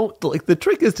just don't, like, the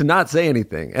trick is to not say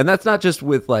anything. And that's not just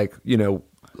with, like, you know,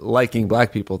 liking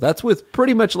black people. That's with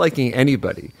pretty much liking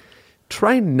anybody.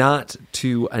 Try not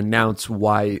to announce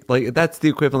why. Like, that's the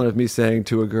equivalent of me saying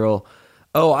to a girl,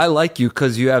 "Oh, I like you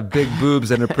because you have big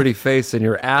boobs and a pretty face and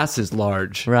your ass is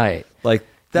large." Right. Like,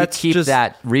 that's you keep just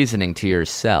that reasoning to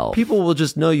yourself. people will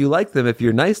just know you like them if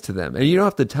you're nice to them, and you don't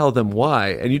have to tell them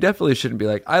why. And you definitely shouldn't be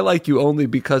like, "I like you only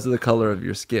because of the color of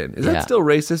your skin." Is Yeah. that still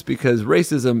racist? Because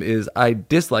racism is, I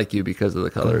dislike you because of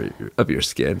the color of your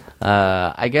skin.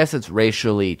 I guess it's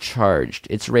racially charged.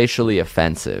 It's racially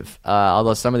offensive.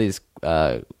 Although some of these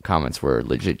comments were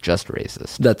legit just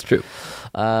racist. That's true.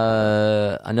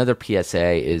 Another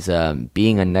PSA is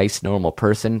being a nice, normal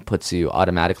person puts you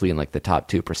automatically in like the top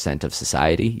 2% of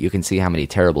society. You can see how many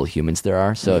terrible humans there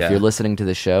are. So Yeah. if you're listening to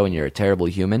the show and you're a terrible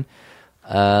human,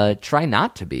 try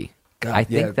not to be. God, I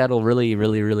think yeah. that'll really,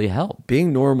 really, really help.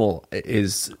 Being normal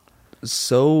is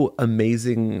so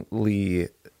amazingly.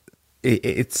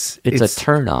 It's It's a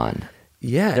turn on.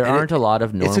 Yeah, There and aren't a lot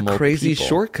of It's a normal crazy people.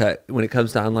 shortcut when it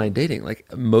comes to online dating. Like,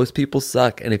 most people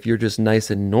suck, and if you're just nice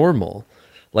and normal,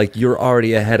 like, you're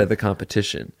already ahead of the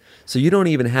competition. So you don't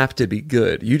even have to be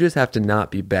good. You just have to not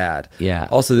be bad. Yeah.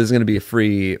 Also, there's going to be a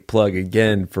free plug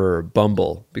again for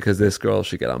Bumble, because this girl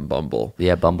should get on Bumble.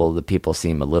 Yeah, Bumble, the people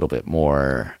seem a little bit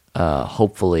more,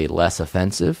 hopefully less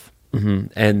offensive.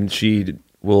 And she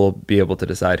will be able to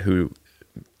decide who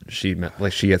she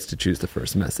gets to choose the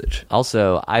first message.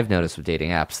 Also, I've noticed with dating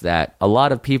apps that a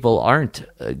lot of people aren't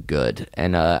good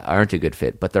and aren't a good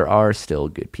fit, but there are still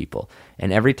good people.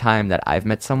 And every time that I've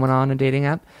met someone on a dating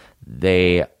app,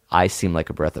 I seem like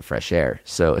a breath of fresh air.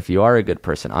 So if you are a good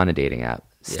person on a dating app,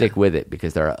 stick with it,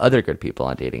 because there are other good people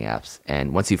on dating apps.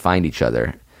 And once you find each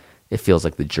other, it feels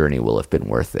like the journey will have been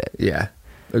worth it. Yeah.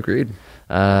 Agreed.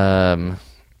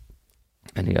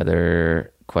 Any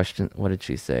other question? What did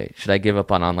she say? Should I give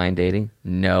up on online dating?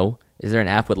 No. Is there an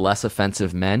app with less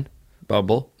offensive men?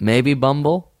 Bumble. Maybe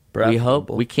Bumble. Perhaps We hope.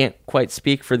 Bumble. We can't quite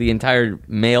speak for the entire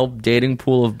male dating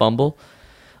pool of Bumble.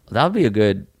 That would be a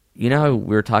good... You know how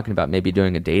we were talking about maybe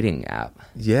doing a dating app?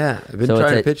 Yeah. I've been So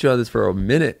trying to it's pitch you on this for a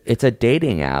minute. It's a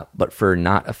dating app, but for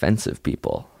not offensive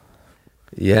people.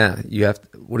 Yeah. You have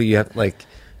to, what do you have, like,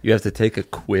 you have to take a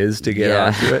quiz to get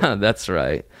onto it? That's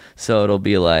right. So it'll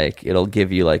be like, it'll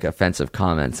give you like offensive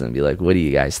comments and be like, what do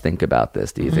you guys think about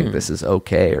this? Do you think this is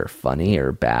okay or funny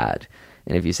or bad?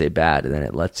 And if you say bad, then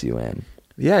it lets you in.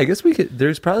 Yeah, I guess we could.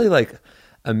 There's probably like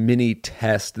a mini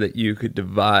test that you could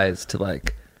devise to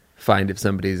like find if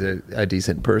somebody's a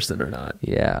decent person or not.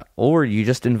 Yeah. Or you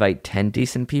just invite 10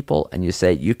 decent people and you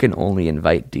say you can only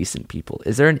invite decent people.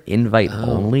 Is there an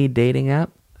invite-only dating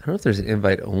app? I don't know if there's an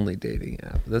invite-only dating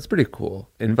app. That's pretty cool.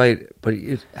 I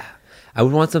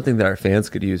would want something that our fans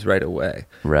could use right away.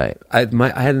 Right. I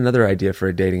had another idea for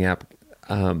a dating app.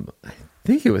 I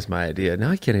think it was my idea.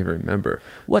 Now I can't even remember.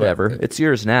 Whatever. But, it's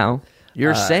yours now.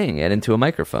 You're saying it into a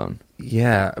microphone.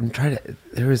 yeah, I'm trying to.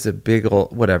 There was a big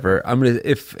old whatever. I'm gonna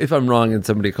if I'm wrong and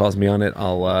somebody calls me on it,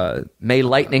 I'll. May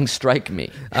lightning strike me.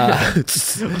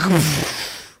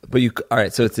 But all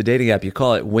right. So it's a dating app. You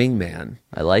call it Wingman.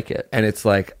 I like it. And it's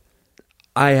like,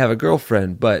 I have a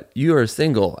girlfriend, but you are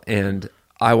single, and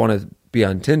I want to be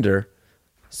on Tinder,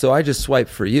 so I just swipe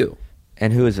for you.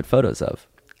 And who is it photos of?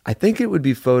 I think it would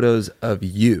be photos of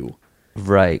you.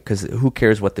 Right, because who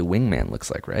cares what the wingman looks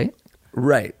like, right?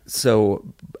 Right. So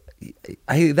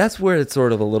that's where it's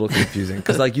sort of a little confusing,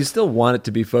 because like you still want it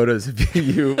to be photos of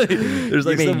you. There's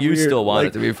like You mean some you weird, still want like,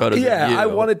 it to be photos of yeah, you. I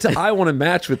want to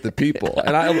match with the people,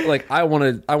 and I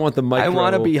want the micro. I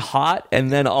want to be hot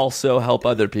and then also help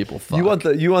other people fuck.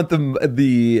 You want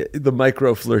the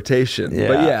micro flirtation. Yeah.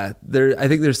 But yeah, I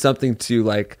think there's something to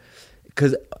like,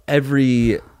 because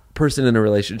every person in a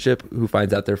relationship who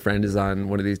finds out their friend is on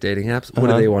one of these dating apps, what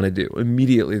do they want to do?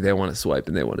 Immediately they want to swipe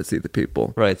and they want to see the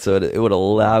people. Right, so it would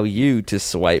allow you to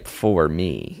swipe for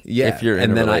me. Yeah, if you're in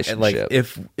and a then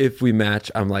relationship. if we match,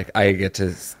 I'm like, I get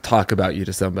to talk about you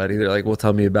to somebody. They're like, well,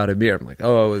 tell me about Amir. I'm like,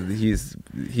 oh, he's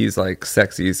like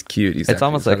sexy, he's cute. It's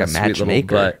almost like a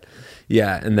matchmaker. Butt.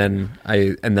 Yeah, and then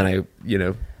I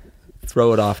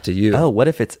throw it off to you. Oh, what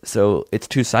if it's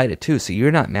two-sided too? So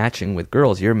you're not matching with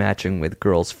girls, you're matching with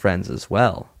girls' friends as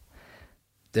well.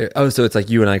 So it's like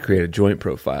you and I create a joint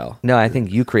profile. No, I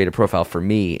think you create a profile for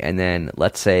me, and then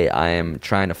let's say I am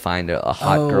trying to find a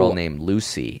hot girl named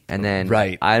Lucy, and then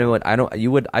Right. I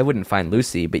wouldn't find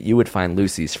Lucy, but you would find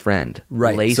Lucy's friend,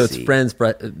 Right. Lacey. So it's friends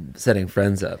setting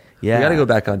friends up. Yeah. We got to go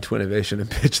back on Twinnovation and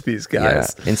pitch these Yeah.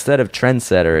 guys. Instead of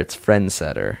trendsetter, it's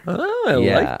friendsetter. Oh, I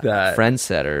like that.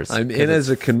 Friendsetters. I'm in as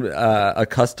a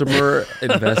customer,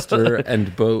 investor,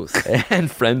 and both.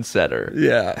 and friendsetter.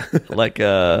 Yeah. Like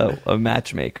a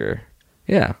matchmaker.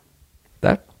 Yeah,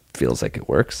 that feels like it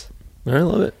works. I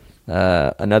love it.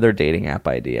 Another dating app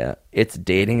idea. It's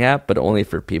dating app, but only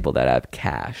for people that have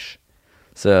cash.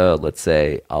 So let's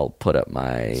say I'll put up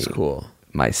It's cool.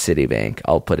 my Citibank.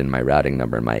 I'll put in my routing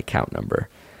number and my account number.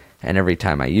 And every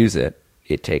time I use it,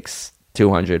 it takes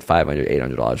 $200, $500,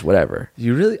 $800, whatever.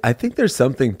 I think there's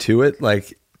something to it.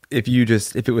 Like if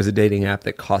it was a dating app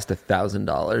that cost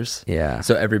 $1,000. Yeah.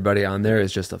 So everybody on there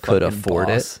is just Could fucking afford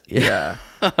boss. it. Yeah.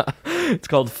 It's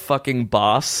called fucking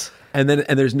Boss. And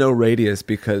there's no radius,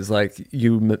 because like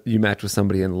you match with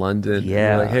somebody in London. And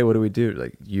Yeah. you're like, hey, what do we do?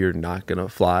 Like, you're not gonna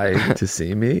fly to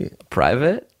see me.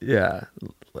 Private? Yeah.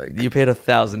 Like, You paid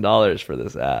 $1,000 for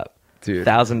this app. Dude.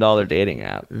 $1,000 dating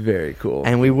app. very cool.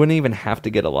 And we wouldn't even have to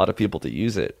get a lot of people to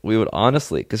use it. We would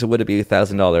honestly, because it would be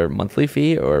 $1,000 monthly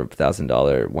fee or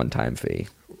 $1,000 one-time fee.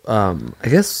 I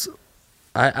guess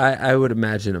I would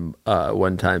imagine a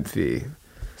one-time fee.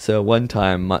 So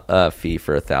one-time fee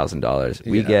for $1,000.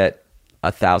 We Yeah. get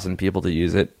 1,000 people to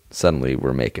use it. Suddenly,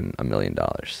 we're making $1 million.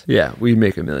 Yeah, we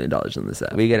make $1 million on this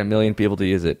app. We get 1 million people to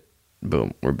use it.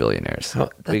 Boom, we're billionaires. Oh,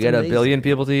 that's we get amazing. 1 billion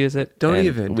people to use it. Don't and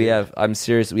even, We dude. have. I'm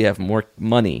serious. We have more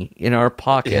money in our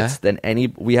pockets Yeah. than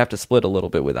any. We have to split a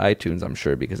little bit with iTunes, I'm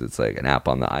sure, because it's like an app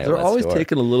on the iOS They're always store.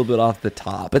 taking a little bit off the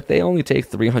top. But they only take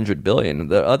 300 billion.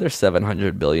 The other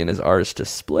 700 billion is ours to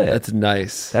split. That's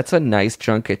nice. That's a nice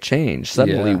chunk of change.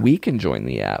 Suddenly Yeah. we can join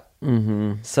the app.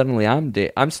 Mm-hmm. Suddenly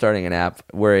I'm starting an app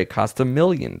where it costs $1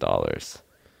 million.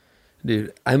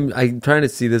 Dude, I'm trying to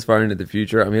see this far into the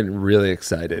future. I'm getting really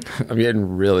excited. I'm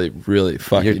getting really, really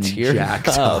fucking tearing jacked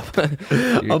up.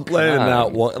 I'm planning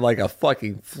out like a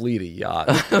fucking fleet of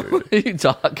yachts, dude. What are you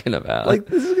talking about? Like,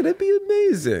 this is gonna be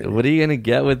amazing. What are you gonna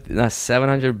get with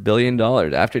 $700 billion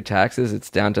after taxes? It's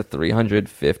down to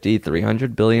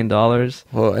 $300 billion.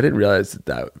 Well, I didn't realize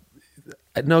that.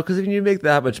 No, because if you make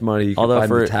that much money, you can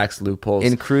find the tax loopholes.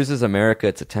 In Cruises America,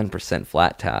 it's a 10%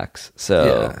 flat tax.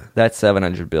 So that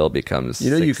 $700 bill becomes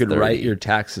you could write your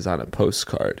taxes on a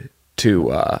postcard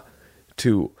to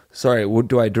sorry,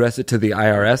 do I address it to the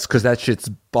IRS? Because that shit's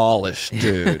abolished,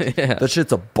 dude. Yeah. That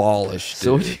shit's abolished, dude.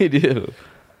 So what do you do?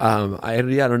 I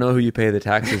don't know who you pay the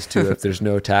taxes to if there's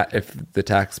no if the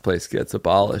tax place gets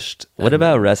abolished. What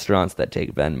about restaurants that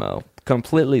take Venmo?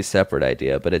 Completely separate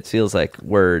idea, but it feels like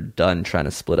we're done trying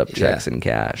to split up checks and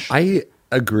cash. I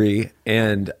agree,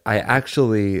 and I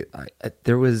actually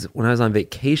there was when I was on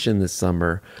vacation this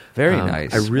summer. Very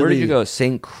nice. Where did you go?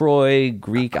 St. Croix,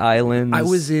 Greek islands. I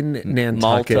was in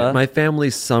Nantucket. Malta. My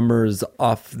family summers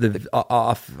off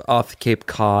Cape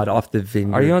Cod, off the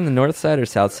Vineyard. Are you on the north side or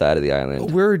south side of the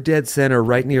island? We're dead center,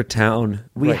 right near town.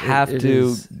 We have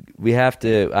to.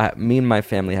 Me and my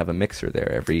family have a mixer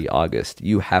there every August.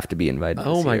 You have to be invited.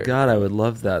 Oh my year. God, I would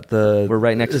love that. We're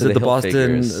right next to the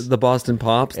Boston, the Boston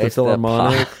Pops, the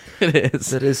Philharmonic. It is.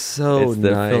 That is so It's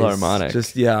the nice. Philharmonic.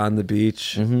 Just on the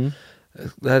beach. Mm-hmm.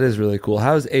 That is really cool.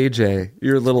 How's AJ,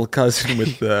 your little cousin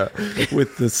with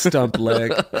the stumped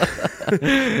leg?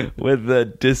 With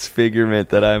the disfigurement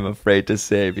that I'm afraid to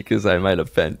say because I might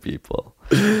offend people.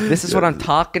 This is what I'm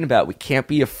talking about. We can't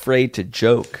be afraid to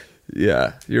joke.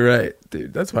 Yeah, you're right,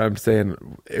 dude. That's why I'm saying,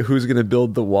 who's going to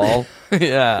build the wall?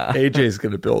 Yeah. AJ's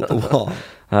going to build the wall.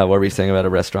 What were you saying about a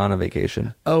restaurant on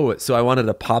vacation? Oh, so I wanted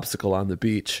a popsicle on the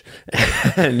beach,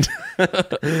 and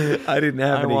I didn't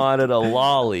have any. I wanted a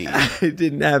lolly. I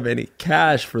didn't have any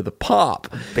cash for the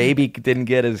pop. Baby didn't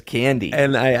get his candy.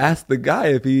 And I asked the guy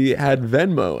if he had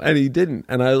Venmo, and he didn't.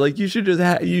 And I was like, you should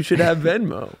have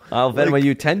Venmo. I'll Venmo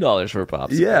you $10 for a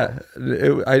popsicle. Yeah,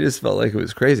 I just felt like it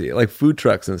was crazy. Like food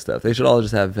trucks and stuff, they should all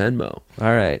just have Venmo.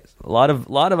 All right, a lot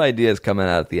of ideas coming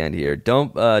out at the end here.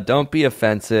 Don't be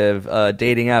offensive.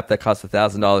 Dating app that costs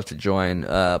 $1,000 to join.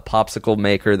 Popsicle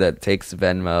maker that takes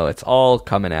Venmo. It's all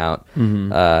coming out. Mm-hmm.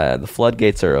 The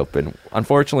floodgates are open.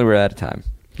 Unfortunately, we're out of time.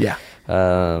 Yeah.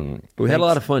 But we had a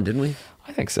lot of fun, didn't we?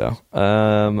 I think so.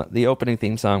 The opening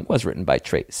theme song was written by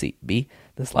Tracy B.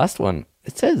 This last one,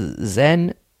 it says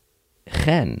Zen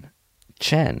Chen.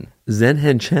 Zen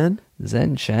Hen Chen?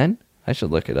 Zen Chen? I should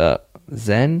look it up.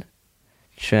 Zen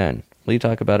Chen. Will you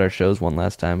talk about our shows one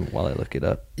last time while I look it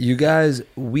up? You guys,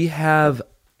 we have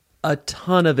a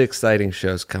ton of exciting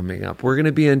shows coming up. We're going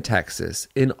to be in Texas,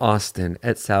 in Austin,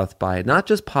 at South by. Not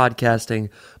just podcasting,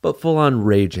 but full-on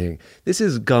raging. This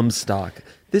is Gumstock.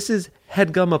 This is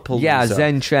Headgumapalooza. Yeah,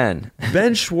 Zen Chen.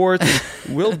 Ben Schwartz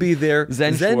will be there.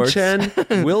 Zen Schwartz. Chen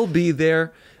will be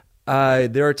there.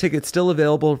 There are tickets still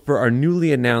available for our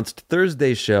newly announced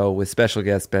Thursday show with special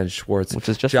guest Ben Schwartz, which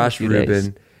is just Josh in a few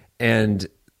Rubin, days. and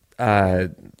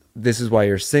This Is Why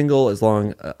You're Single,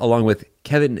 along with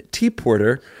Kevin T.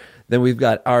 Porter. Then we've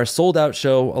got our sold out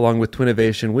show along with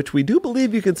Twinnovation, which we do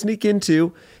believe you can sneak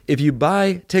into if you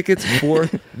buy tickets for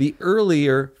the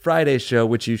earlier Friday show,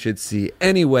 which you should see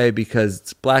anyway because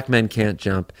it's Black Men Can't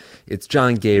Jump. It's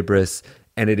John Gabris,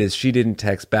 and it is She Didn't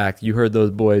Text Back. You heard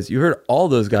those boys. You heard all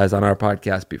those guys on our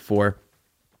podcast before.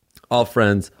 All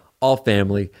friends, all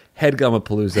family,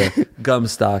 Headgumapalooza,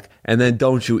 Gumstock, and then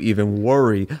don't you even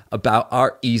worry about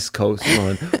our East Coast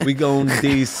run. We going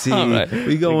DC, right.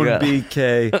 We going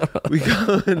BK, we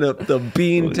going up to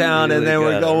Beantown, and then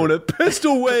we're going to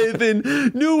Pistol Waving,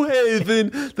 New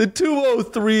Haven, the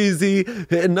 203Z,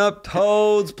 hitting up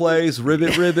Toad's Place,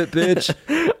 ribbit, bitch.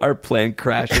 Our plane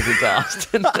crashes into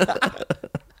Austin.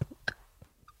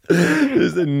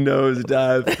 There's a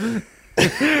nosedive.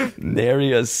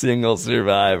 Nary a single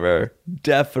survivor.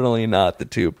 Definitely not the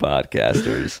two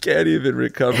podcasters. Can't even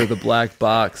recover the black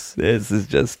box. This is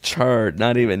just chart.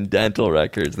 Not even dental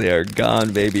records. They are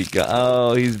gone, baby.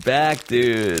 Oh, he's back,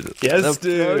 dude. Yes, the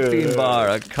dude. Protein bar,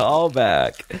 a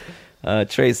callback.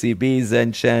 Tracy B,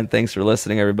 Zen Chen, thanks for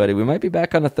listening, everybody. We might be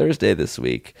back on a Thursday this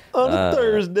week. On a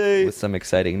Thursday. With some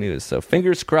exciting news. So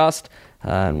fingers crossed,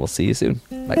 and we'll see you soon.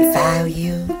 Bye. If I were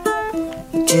you,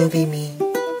 would you be me?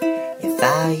 If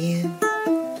I were you,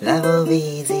 love will be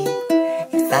easy.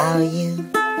 If I were you,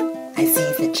 I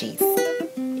see the cheese.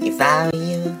 If I were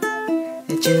you,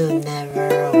 would you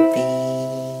never be?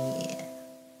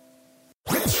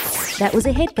 That was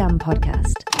a HeadGum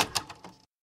podcast.